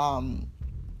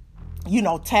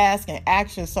 task and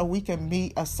action so we can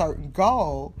meet a certain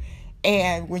goal.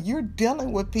 And when you're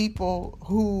dealing with people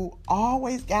who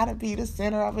always got to be the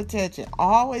center of attention,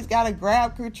 always got to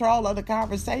grab control of the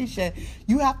conversation,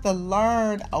 you have to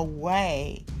learn a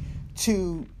way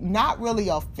to not really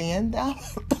offend them,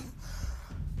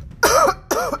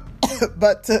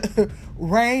 but to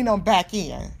rein them back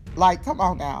in. Like, come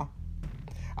on now.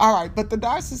 All right, but the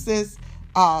narcissist,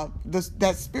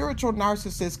 that spiritual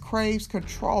narcissist craves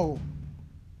control.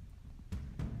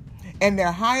 And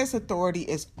their highest authority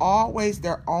is always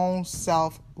their own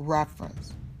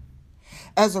self-reference.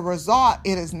 As a result,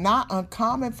 it is not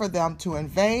uncommon for them to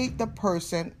invade the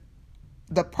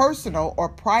personal or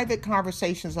private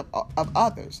conversations of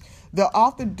others. They'll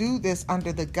often do this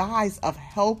under the guise of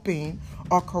helping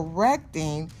or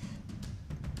correcting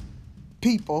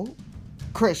people,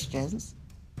 Christians,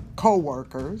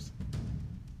 co-workers,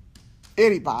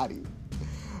 anybody.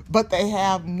 But they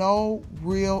have no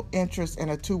real interest in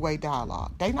a two-way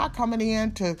dialogue. They're not coming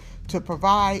in to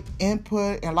provide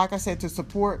input and, like I said, to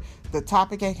support the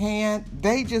topic at hand.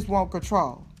 They just want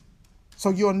control. So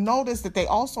you'll notice that they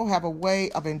also have a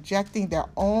way of injecting their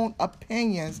own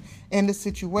opinions in the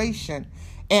situation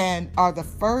and are the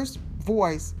first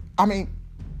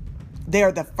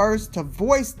they're the first to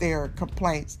voice their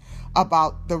complaints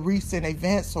about the recent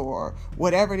events or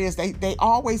whatever it is. They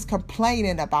always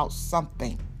complaining about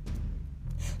something.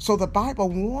 So the Bible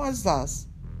warns us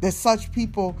that such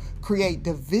people create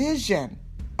division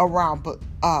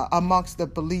amongst the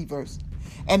believers,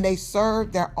 and they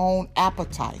serve their own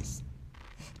appetites.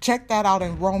 Check that out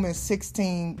in Romans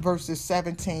 16, verses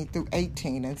 17 through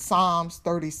 18, and Psalms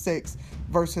 36,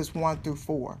 verses 1 through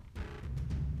 4.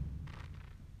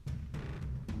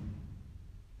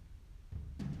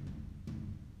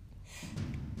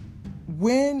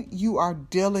 When you are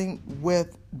dealing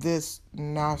with this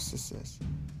narcissist,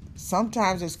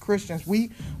 sometimes as Christians, we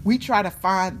try to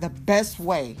find the best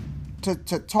way to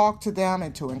talk to them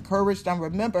and to encourage them.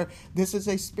 Remember, this is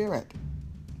a spirit.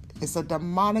 It's a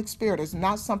demonic spirit. It's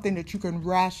not something that you can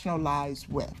rationalize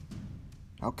with.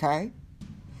 Okay?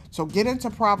 So get into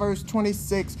Proverbs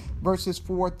 26, verses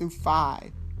 4 through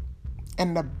 5.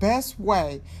 And the best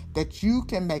way that you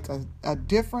can make a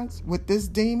difference with this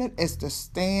demon is to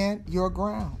stand your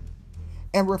ground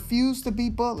and refuse to be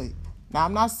bullied. Now,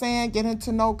 I'm not saying get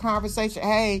into no conversation.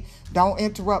 Hey, don't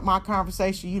interrupt my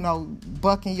conversation,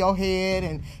 bucking your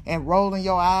head and rolling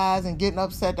your eyes and getting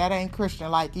upset. That ain't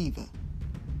Christian-like either.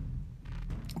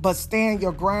 But stand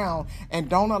your ground and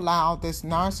don't allow this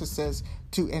narcissist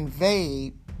to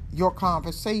invade your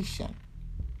conversation.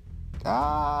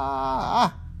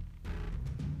 The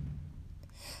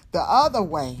other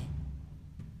way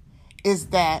is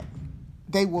that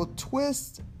they will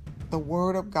twist the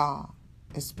word of God,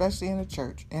 especially in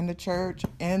the church.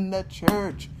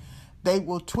 They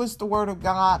will twist the word of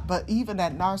God. But even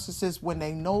that narcissist, when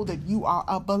they know that you are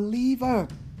a believer,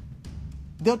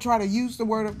 they'll try to use the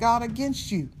word of God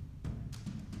against you.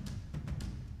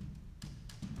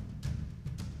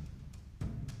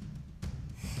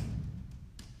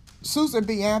 Susan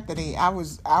B. Anthony, I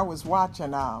was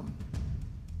watching the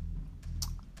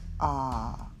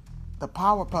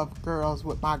Powerpuff Girls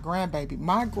with my grandbaby.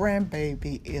 My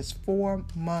grandbaby is 4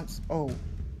 months old.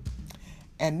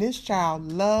 And this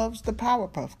child loves the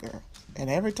Powerpuff Girls. And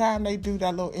every time they do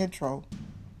that little intro,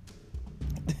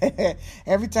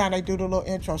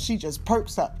 she just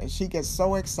perks up and she gets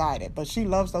so excited. But she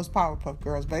loves those Powerpuff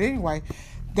Girls. But anyway,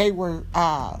 they were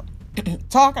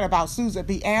talking about Susan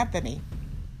B. Anthony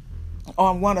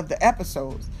on one of the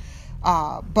episodes.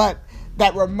 But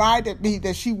that reminded me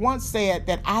that she once said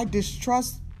that I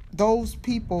distrust those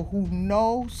people who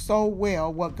know so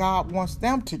well what God wants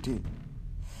them to do.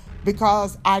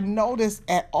 Because I notice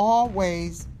it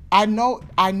always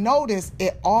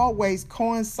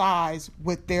coincides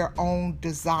with their own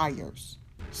desires.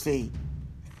 See,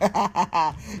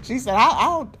 she said,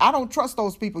 I don't trust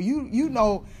those people. You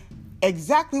know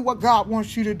exactly what God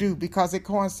wants you to do because it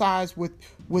coincides with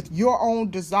your own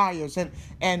desires,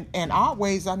 and our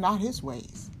ways are not his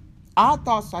ways. Our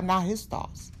thoughts are not his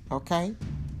thoughts. Okay,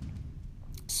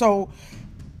 so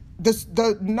the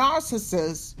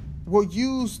narcissist will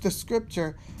use the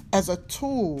scripture as a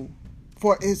tool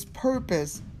for its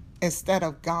purpose instead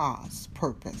of God's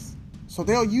purpose. So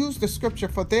they'll use the scripture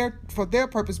for their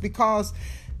purpose because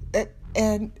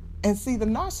and see, the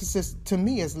narcissist to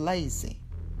me is lazy,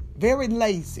 very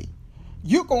lazy.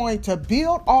 You're going to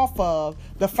build off of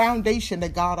the foundation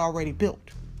that God already built.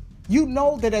 You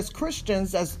know that as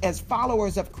Christians, as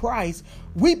followers of Christ,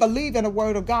 we believe in the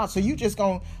word of God. So you just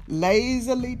going to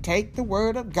lazily take the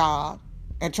word of God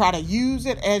and try to use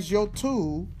it as your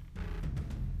tool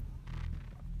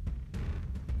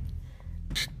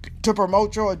to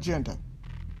promote your agenda.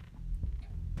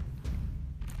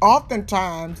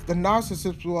 Oftentimes, the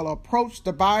narcissist will approach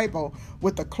the Bible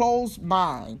with a closed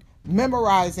mind,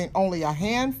 memorizing only a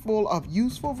handful of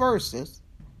useful verses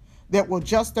that will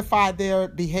justify their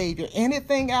behavior.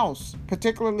 Anything else,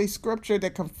 particularly scripture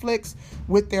that conflicts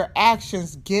with their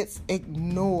actions, gets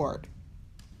ignored.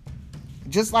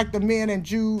 Just like the men in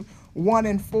Jude 1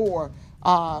 and 4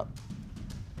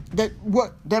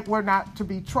 that were not to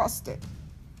be trusted.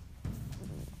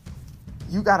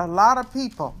 You got a lot of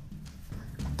people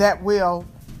that will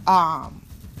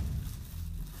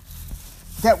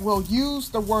use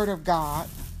the word of God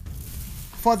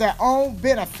for their own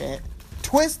benefit,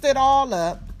 twist it all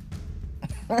up,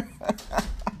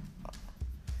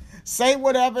 say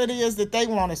whatever it is that they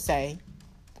want to say.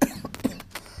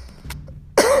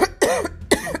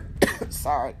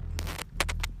 Sorry.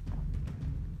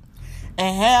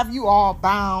 And have you all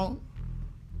bound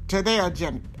to their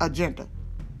agenda.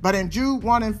 But in Jude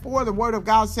 1 and 4, the word of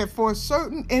God said, for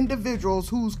certain individuals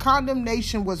whose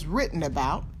condemnation was written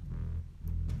about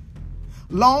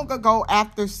long ago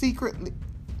have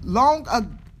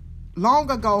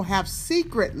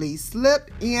secretly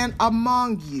slipped in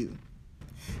among you.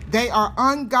 They are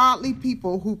ungodly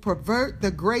people who pervert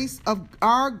the grace of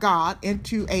our God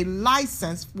into a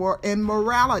license for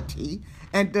immorality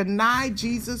and deny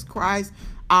Jesus Christ,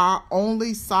 our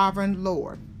only sovereign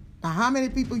Lord. Now, how many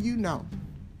people you know?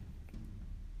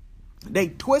 They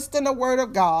twist in the word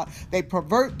of God, they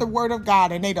pervert the word of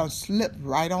God, and they don't slip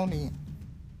right on in.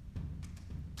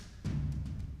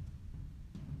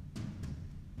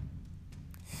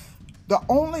 The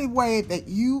only way that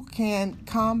you can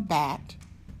combat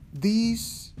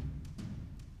these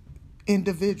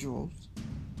individuals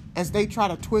as they try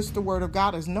to twist the word of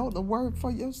God is know the word for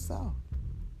yourself.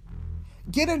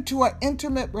 Get into an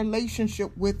intimate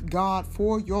relationship with God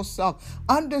for yourself.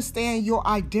 Understand your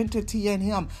identity in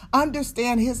him.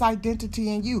 Understand his identity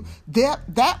in you.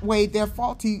 That way, their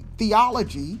faulty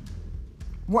theology,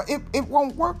 well, it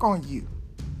won't work on you.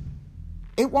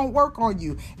 It won't work on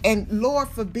you. And Lord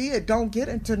forbid, don't get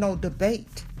into no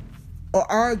debate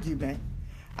or argument.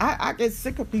 I get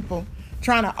sick of people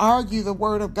trying to argue the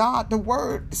word of God. The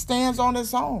word stands on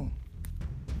its own.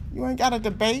 You ain't got to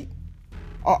debate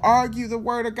or argue the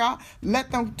word of God.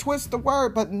 Let them twist the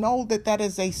word, but know that that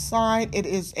is a sign. It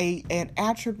is an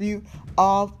attribute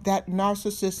of that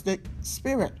narcissistic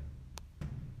spirit.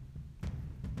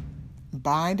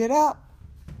 Bind it up.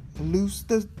 Loose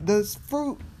the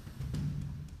fruit.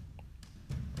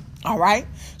 All right.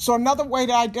 So another way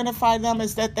to identify them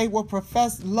is that they will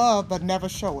profess love but never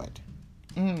show it.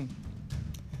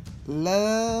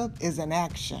 Love is an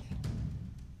action.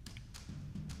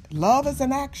 Love is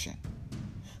an action.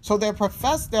 So they'll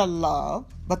profess their love,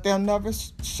 but they'll never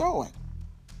show it.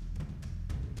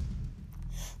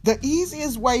 The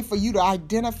easiest way for you to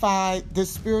identify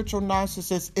this spiritual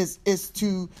narcissist is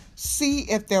to see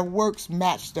if their works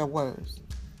match their words.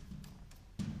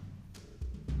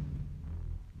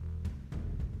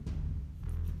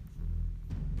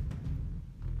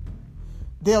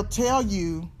 They'll tell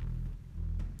you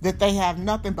that they have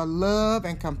nothing but love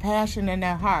and compassion in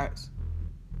their hearts,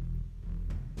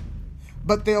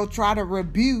 but they'll try to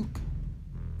rebuke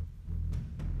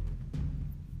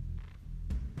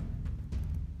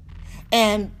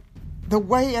and the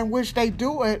way in which they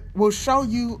do it will show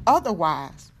you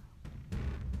otherwise.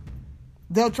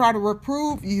 They'll try to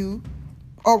reprove you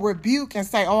or rebuke and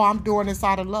say, oh, I'm doing this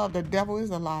out of love. The devil is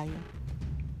a liar.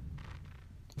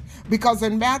 Because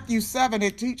in Matthew 7,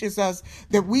 it teaches us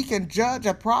that we can judge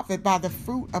a prophet by the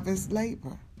fruit of his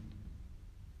labor.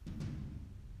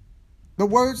 The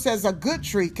word says a good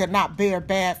tree cannot bear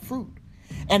bad fruit,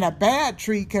 and a bad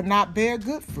tree cannot bear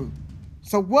good fruit.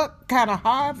 So what kind of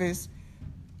harvest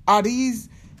are these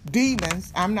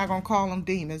demons, I'm not going to call them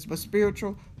demons, but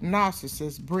spiritual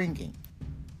narcissists bringing?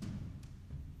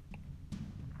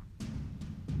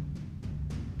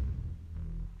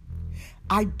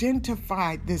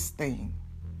 Identify this thing.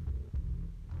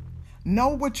 Know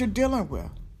what you're dealing with.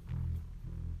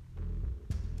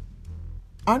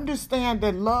 Understand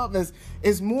that love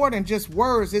is more than just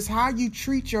words. It's how you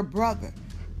treat your brother.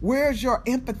 Where's your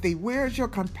empathy? Where's your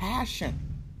compassion?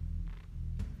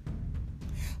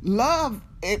 Love,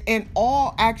 in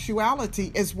all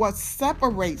actuality, is what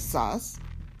separates us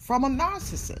from a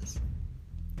narcissist.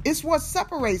 It's what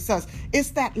separates us.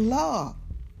 It's that love.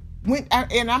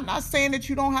 And I'm not saying that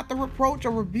you don't have to reproach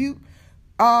or rebuke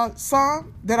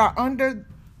some that are under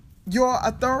your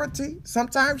authority.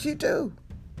 Sometimes you do.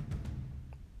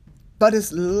 But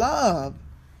it's love.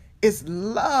 It's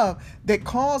love that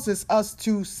causes us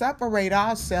to separate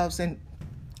ourselves and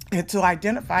to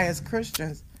identify as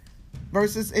Christians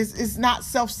versus it's not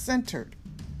self-centered.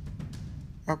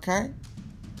 Okay?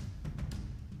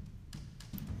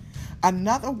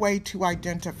 Another way to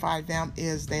identify them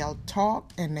is they'll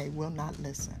talk and they will not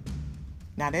listen.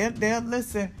 Now they'll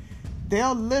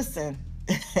listen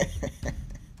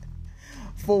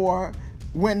for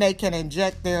when they can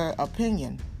inject their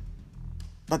opinion,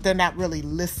 but they're not really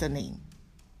listening.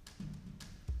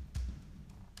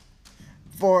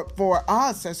 For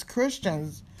us as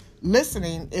Christians,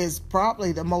 listening is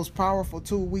probably the most powerful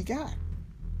tool we got,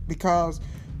 because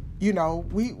we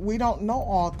don't know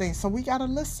all things, so we got to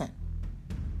listen.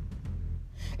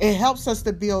 It helps us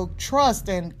to build trust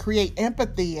and create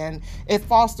empathy, and it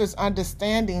fosters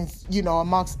understanding,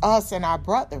 amongst us and our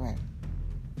brethren.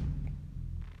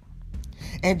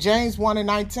 In James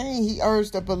 1:19, he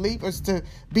urged the believers to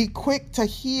be quick to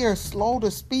hear, slow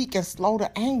to speak, and slow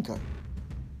to anger.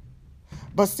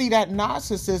 But see, that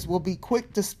narcissist will be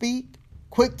quick to speak,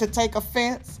 quick to take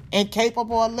offense,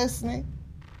 incapable of listening.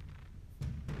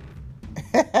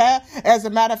 As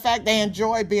a matter of fact, they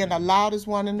enjoy being the loudest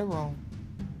one in the room.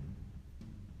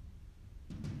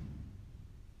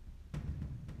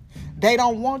 They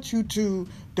don't want you to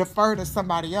defer to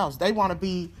somebody else. They want to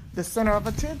be the center of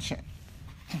attention.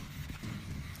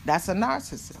 That's a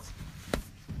narcissist.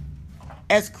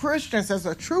 As Christians, as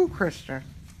a true Christian,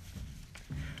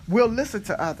 we'll listen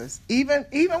to others, even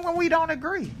when we don't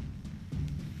agree.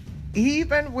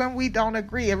 Even when we don't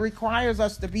agree, it requires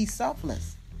us to be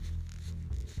selfless.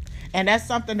 And that's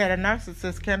something that a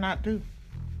narcissist cannot do.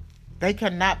 They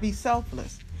cannot be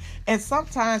selfless. And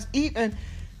sometimes even,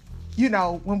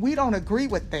 when we don't agree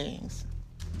with things,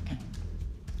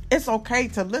 it's okay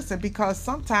to listen, because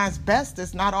sometimes best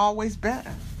is not always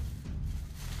better.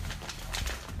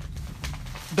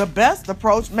 The best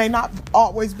approach may not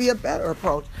always be a better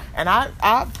approach. And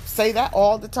I say that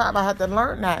all the time. I had to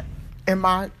learn that in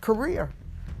my career.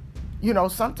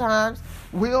 Sometimes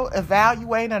we'll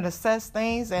evaluate and assess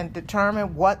things and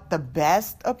determine what the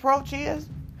best approach is.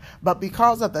 But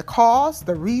because of the cost,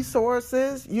 the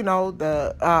resources,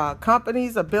 the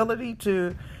company's ability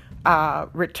to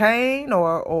retain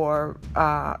or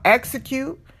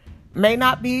execute may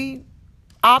not be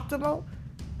optimal,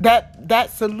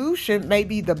 that solution may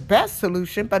be the best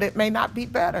solution, but it may not be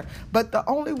better. But the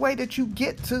only way that you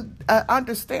get to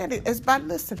understand it is by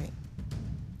listening.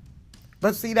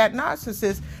 But see, that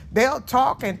narcissist, they'll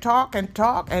talk and talk and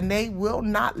talk, and they will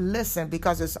not listen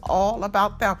because it's all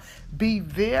about them. Be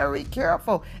very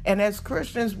careful. And as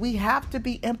Christians, we have to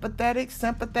be empathetic,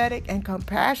 sympathetic, and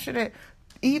compassionate,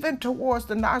 even towards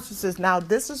the narcissist. Now,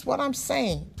 this is what I'm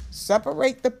saying.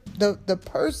 Separate the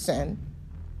person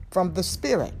from the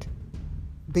spirit.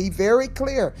 Be very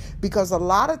clear, because a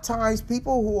lot of times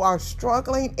people who are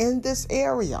struggling in this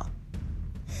area,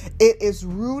 it is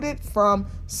rooted from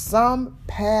some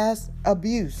past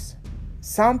abuse.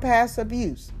 Some past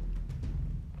abuse.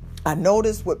 I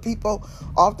notice with people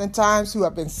oftentimes who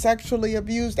have been sexually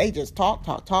abused, they just talk.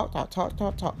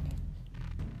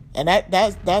 And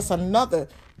that's another,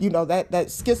 that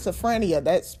schizophrenia,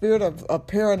 that spirit of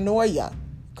paranoia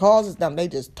causes them. They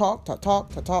just talk.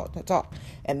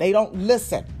 And they don't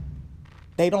listen.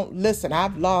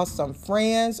 I've lost some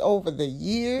friends over the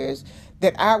years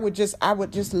that I would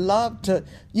just love to,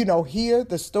 hear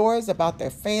the stories about their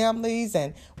families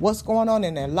and what's going on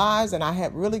in their lives. And I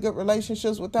had really good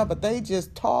relationships with them, but they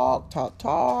just talk,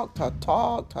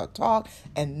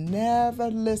 and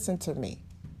never listen to me.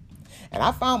 And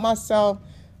I found myself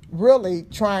really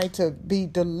trying to be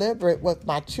deliberate with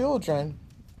my children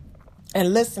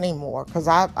and listening more, because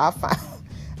I find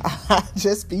I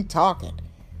just be talking,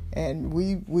 and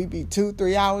we be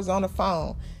 2-3 hours on the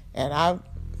phone, and I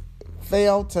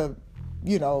fail to,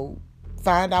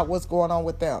 find out what's going on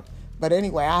with them. But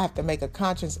anyway, I have to make a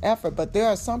conscious effort. But there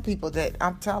are some people that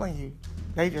I'm telling you,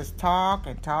 they just talk.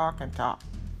 All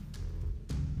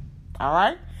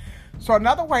right? So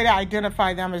another way to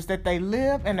identify them is that they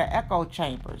live in the echo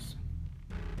chambers.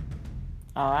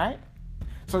 All right?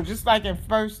 So just like in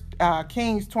 1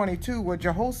 Kings 22, where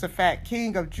Jehoshaphat,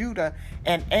 king of Judah,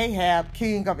 and Ahab,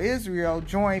 king of Israel,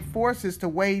 joined forces to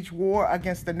wage war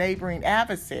against the neighboring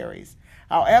adversaries.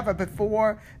 However,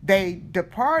 before they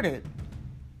departed,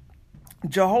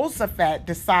 Jehoshaphat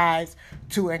decides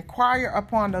to inquire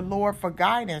upon the Lord for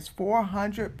guidance.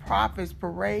 400 prophets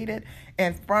paraded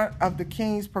in front of the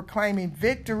kings, proclaiming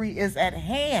victory is at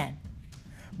hand.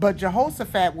 But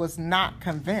Jehoshaphat was not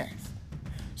convinced.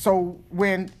 So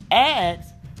when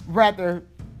asked whether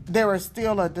there is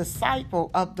still a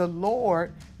disciple of the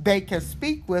Lord they can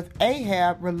speak with,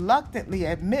 Ahab reluctantly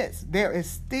admits there is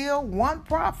still one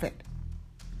prophet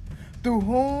through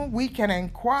whom we can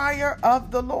inquire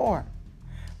of the Lord.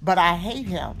 But I hate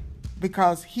him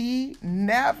because he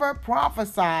never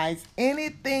prophesies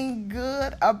anything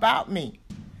good about me,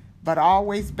 but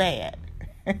always bad.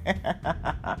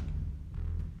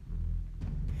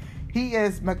 He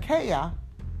is Micaiah,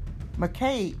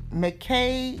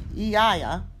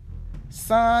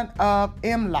 son of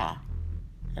Imlah,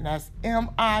 and that's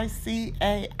Micaih.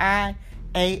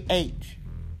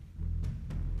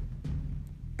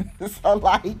 So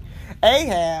like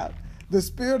Ahab, the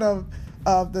spirit of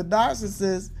the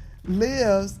narcissist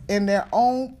lives in their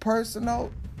own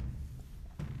personal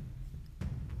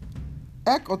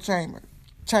echo chamber.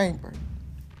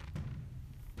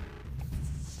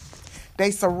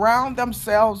 They surround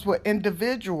themselves with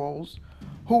individuals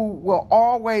who will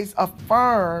always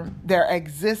affirm their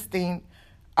existing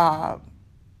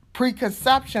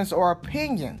preconceptions or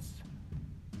opinions.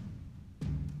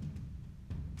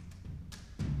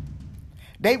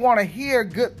 They want to hear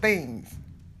good things.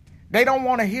 They don't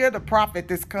want to hear the prophet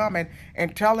that's coming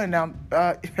and telling them,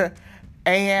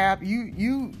 Ahab,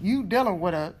 you dealing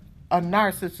with a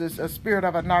narcissist, a spirit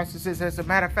of a narcissist. As a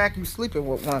matter of fact, you sleeping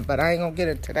with one, but I ain't going to get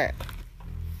into that.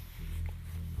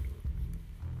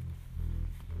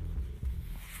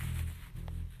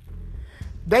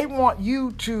 They want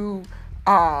you to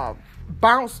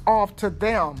bounce off to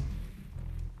them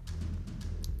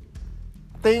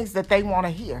things that they want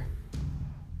to hear.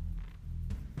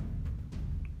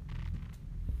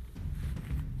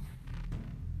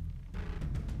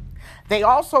 They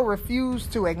also refuse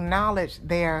to acknowledge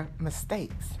their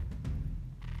mistakes.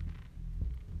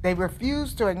 They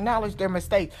refuse to acknowledge their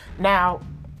mistakes. Now,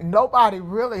 nobody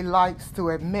really likes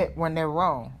to admit when they're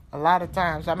wrong. A lot of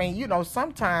times,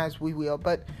 sometimes we will,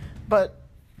 but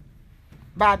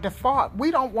by default,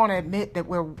 we don't want to admit that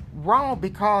we're wrong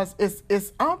because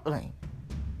it's humbling.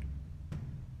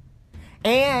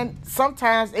 And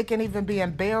sometimes it can even be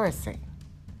embarrassing.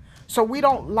 So we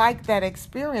don't like that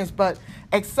experience, but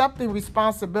accepting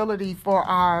responsibility for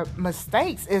our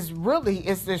mistakes is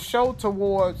the show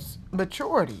towards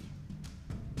maturity.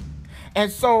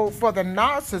 And so for the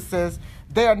narcissists,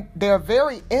 they're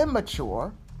very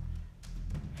immature.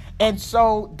 And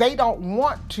so they don't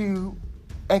want to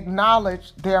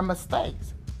acknowledge their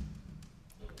mistakes.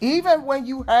 Even when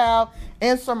you have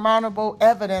insurmountable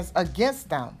evidence against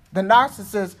them, the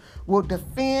narcissist will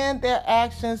defend their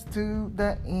actions to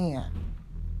the end.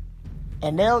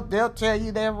 And they'll tell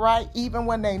you they're right even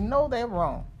when they know they're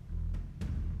wrong.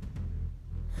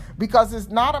 Because it's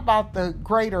not about the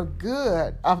greater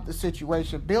good of the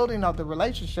situation, building of the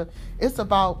relationship. It's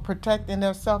about protecting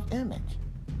their self-image.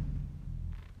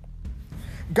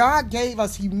 God gave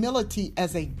us humility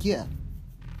as a gift.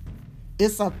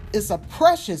 it's a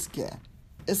precious gift.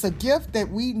 It's a gift that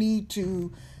we need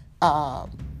to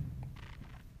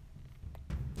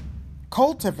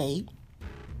cultivate,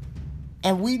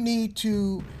 and we need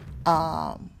to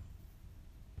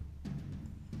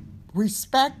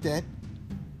respect it,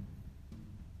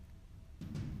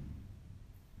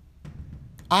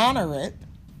 honor it,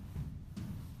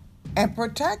 and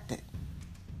protect it.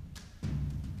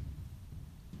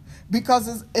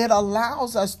 Because it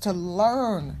allows us to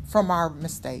learn from our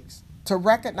mistakes, to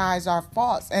recognize our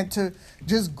faults, and to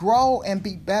just grow and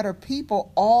be better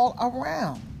people all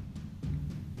around.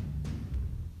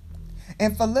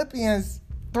 In Philippians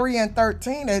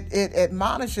 3:13, it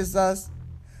admonishes us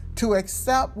to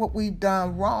accept what we've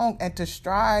done wrong and to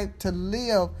strive to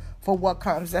live for what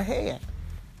comes ahead.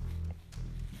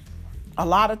 A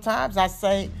lot of times I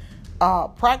say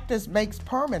practice makes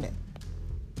permanent.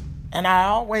 And I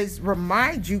always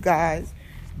remind you guys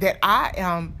that I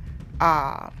am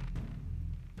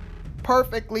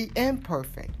perfectly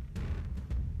imperfect.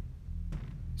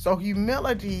 So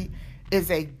humility is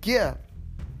a gift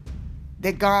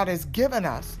that God has given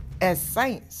us as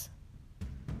saints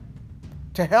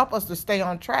to help us to stay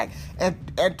on track and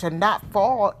to not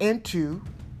fall into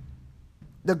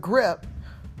the grip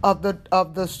of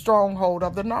the stronghold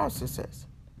of the narcissist.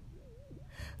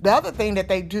 The other thing that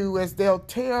they do is they'll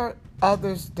tear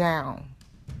others down.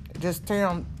 Just tear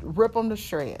them, rip them to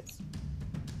shreds.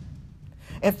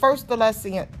 In 1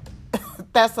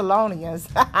 Thessalonians,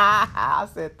 I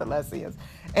said Thessalonians.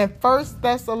 In 1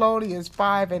 Thessalonians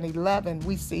 5:11,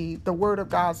 we see the word of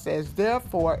God says,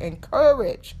 therefore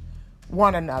encourage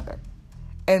one another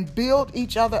and build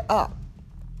each other up,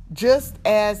 just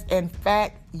as in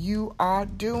fact you are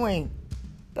doing.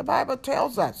 The Bible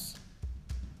tells us.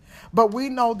 But we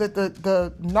know that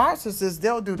the narcissists,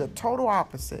 they'll do the total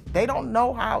opposite. They don't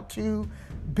know how to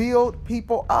build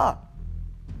people up.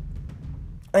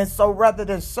 And so rather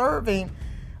than serving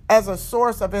as a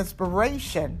source of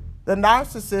inspiration, the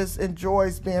narcissist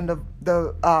enjoys being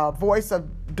the voice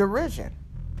of derision.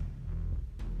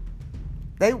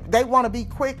 They want to be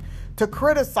quick to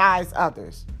criticize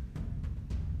others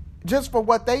just for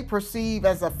what they perceive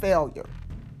as a failure.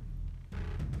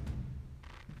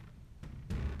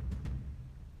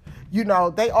 You know,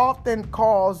 they often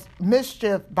cause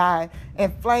mischief by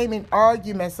inflaming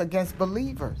arguments against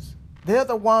believers. They're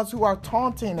the ones who are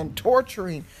taunting and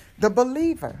torturing the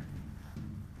believer.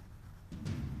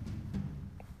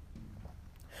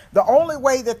 The only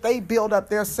way that they build up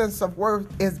their sense of worth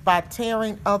is by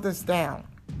tearing others down.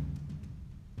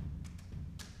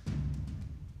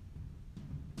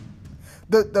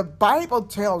 The Bible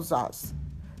tells us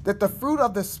that the fruit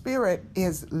of the Spirit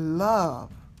is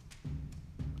love.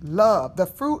 Love, the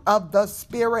fruit of the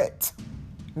Spirit,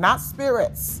 not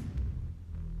spirits.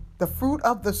 The fruit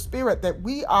of the Spirit that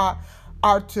we are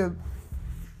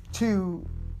to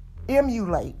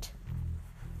emulate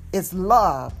is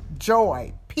love,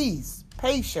 joy, peace,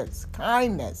 patience,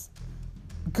 kindness,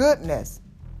 goodness,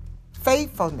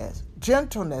 faithfulness,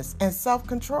 gentleness, and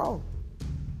self-control.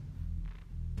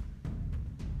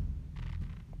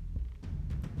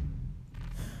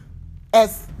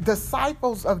 As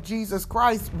disciples of Jesus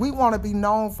Christ, we want to be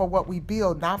known for what we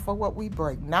build, not for what we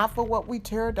break, not for what we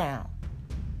tear down.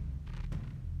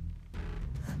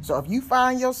 So if you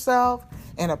find yourself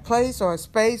in a place or a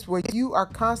space where you are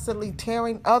constantly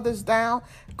tearing others down,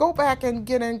 go back and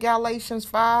get in Galatians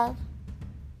 5.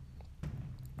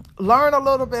 Learn a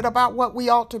little bit about what we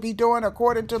ought to be doing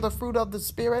according to the fruit of the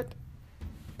Spirit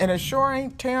and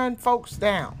assuring tearing folks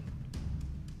down.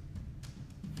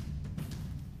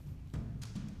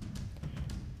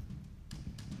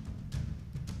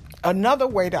 Another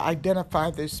way to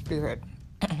identify this spirit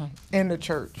in the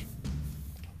church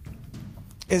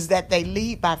is that they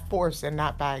lead by force and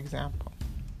not by example.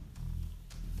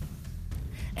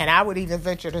 And I would even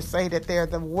venture to say that they're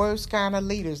the worst kind of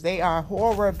leaders. They are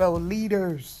horrible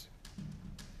leaders.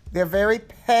 They're very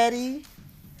petty,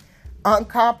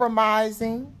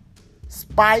 uncompromising,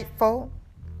 spiteful,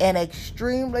 and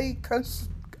extremely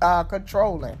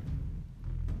controlling.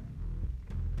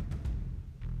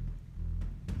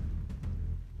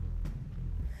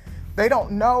 They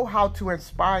don't know how to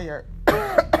inspire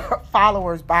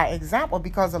followers by example,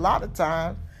 because a lot of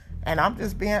times, and I'm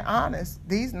just being honest,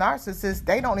 these narcissists,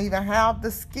 they don't even have the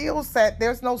skill set.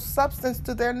 There's no substance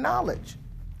to their knowledge.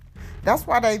 That's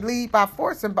why they lead by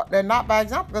force and they're not by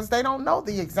example, because they don't know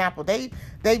the example.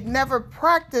 They've never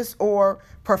practiced or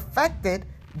perfected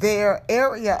their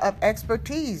area of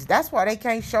expertise. That's why they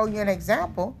can't show you an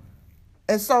example.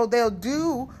 And so they'll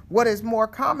do what is more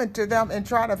common to them and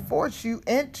try to force you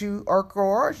into or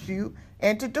coerce you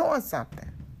into doing something.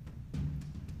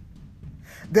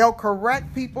 They'll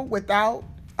correct people without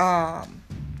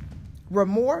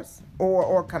remorse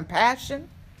or compassion.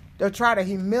 They'll try to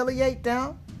humiliate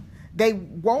them. They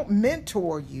won't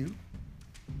mentor you,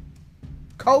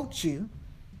 coach you.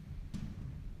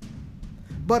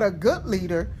 But a good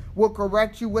leader will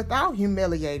correct you without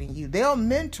humiliating you. They'll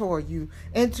mentor you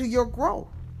into your growth.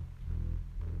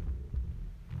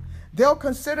 They'll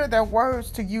consider their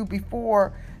words to you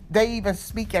before they even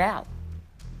speak it out.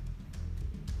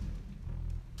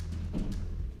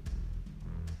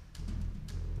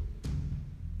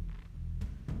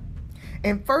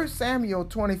 In 1 Samuel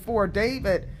 24,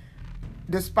 David,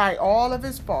 despite all of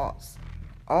his faults,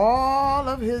 all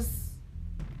of his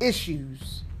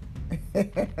issues,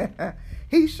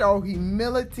 he showed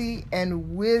humility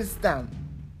and wisdom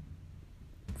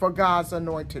for God's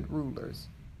anointed rulers.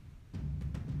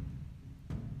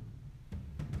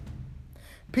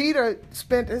 Peter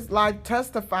spent his life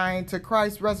testifying to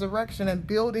Christ's resurrection and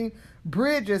building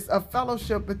bridges of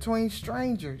fellowship between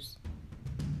strangers.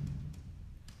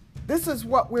 This is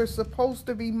what we're supposed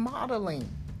to be modeling.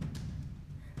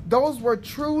 Those were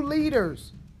true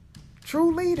leaders.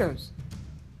 True leaders.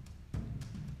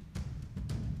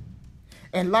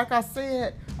 And like I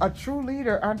said, a true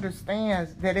leader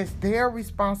understands that it's their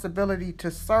responsibility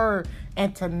to serve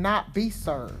and to not be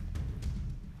served.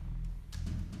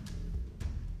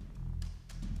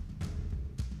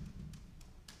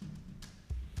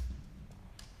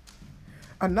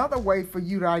 Another way for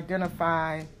you to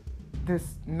identify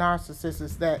this narcissist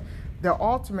is that they'll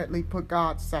ultimately put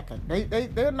God second.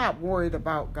 They're not worried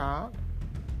about God.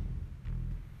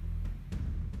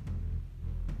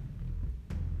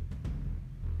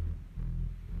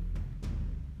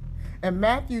 In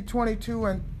Matthew 22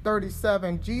 and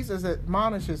 37, Jesus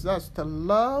admonishes us to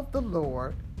love the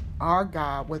Lord our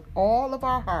God with all of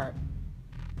our heart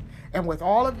and with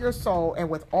all of your soul and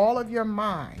with all of your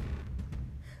mind.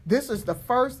 This is the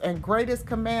first and greatest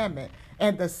commandment,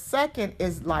 and the second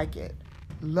is like it.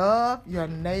 Love your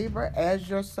neighbor as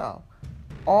yourself.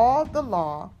 All the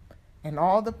law and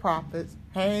all the prophets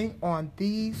hang on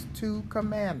these two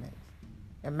commandments.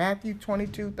 In Matthew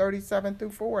 22, 37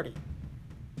 through 40.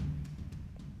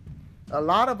 A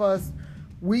lot of us,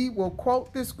 we will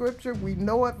quote this scripture, we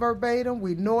know it verbatim,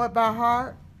 we know it by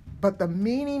heart, but the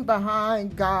meaning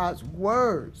behind God's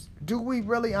words, do we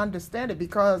really understand it?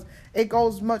 Because it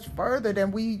goes much further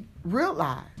than we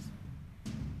realize.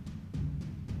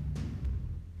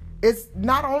 It's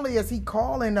not only is he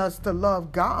calling us to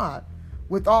love God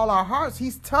with all our hearts,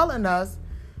 he's telling us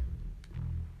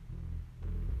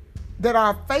that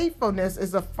our faithfulness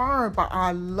is affirmed by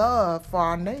our love for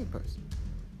our neighbors.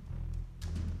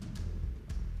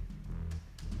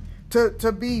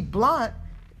 To be blunt,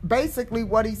 basically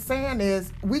what he's saying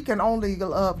is we can only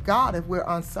love God if we're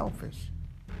unselfish.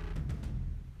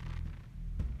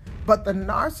 But the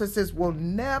narcissist will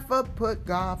never put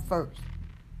God first.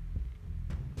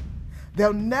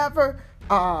 They'll never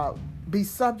be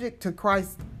subject to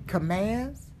Christ's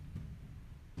commands.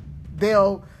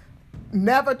 They'll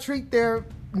never treat their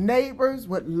neighbors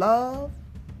with love.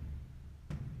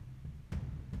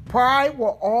 Pride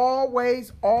will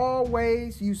always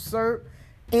usurp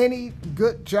any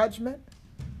good judgment.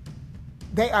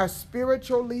 They are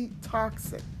spiritually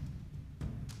toxic.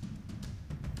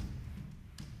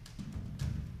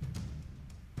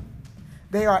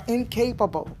 They are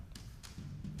incapable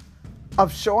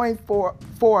of showing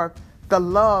forth the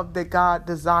love that God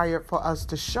desired for us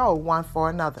to show one for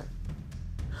another.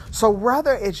 So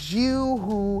whether it's you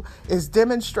who is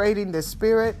demonstrating the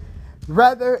Spirit,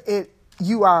 whether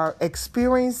you are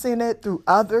experiencing it through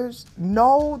others,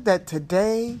 know that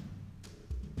today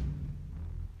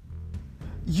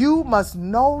you must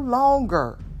no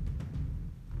longer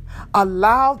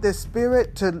allow the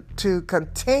Spirit to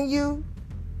continue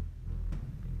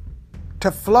to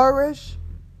flourish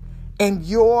in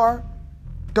your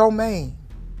domain.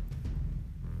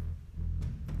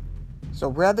 So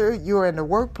whether you're in the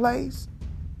workplace,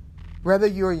 whether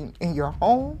you're in your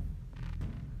home,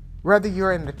 whether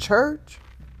you're in the church,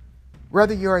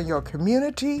 whether you're in your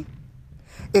community,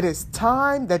 it is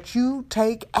time that you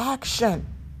take action.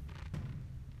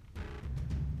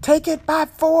 Take it by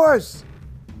force.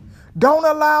 Don't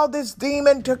allow this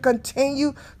demon to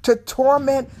continue to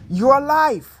torment your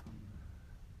life.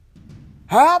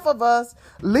 Half of us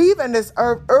leaving this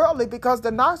earth early because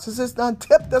the narcissist done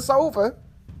tipped us over.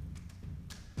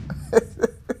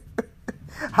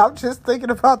 I'm just thinking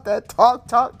about that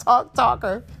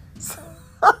talker.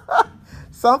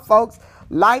 Some folks'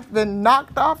 life been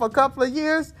knocked off a couple of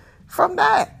years from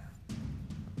that.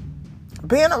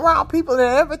 Being around people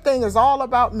that everything is all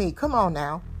about me. Come on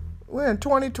now. We're in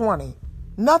 2020.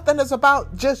 Nothing is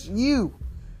about just you.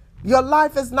 Your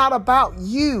life is not about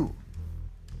you.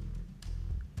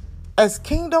 As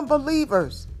kingdom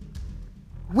believers,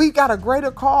 we got a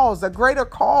greater cause, a greater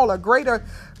call, a greater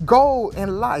goal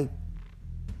in life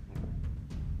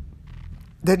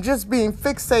than just being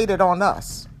fixated on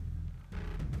us.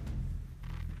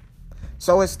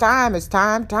 So it's time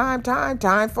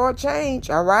for a change,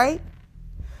 all right?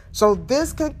 So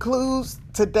this concludes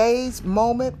today's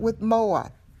Moment with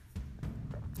Moa.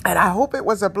 And I hope it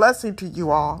was a blessing to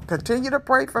you all. Continue to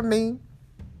pray for me.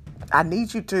 I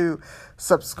need you to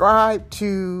subscribe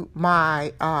to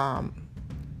my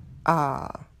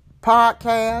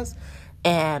podcast.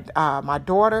 And my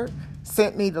daughter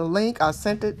sent me the link. I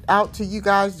sent it out to you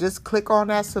guys. Just click on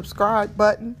that subscribe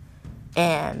button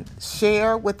and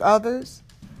share with others.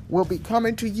 We'll be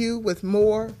coming to you with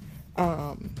more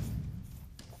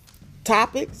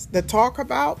topics to talk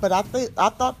about. But I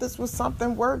thought this was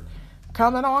something worth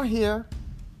coming on here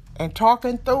and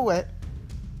talking through it.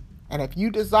 And if you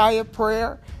desire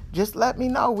prayer, just let me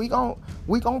know. We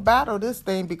gonna battle this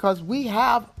thing because we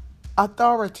have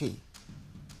authority.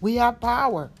 We have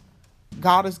power.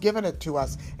 God has given it to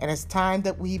us, and it's time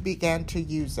that we begin to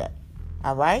use it.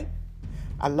 All right?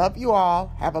 I love you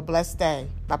all. Have a blessed day.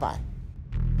 Bye-bye.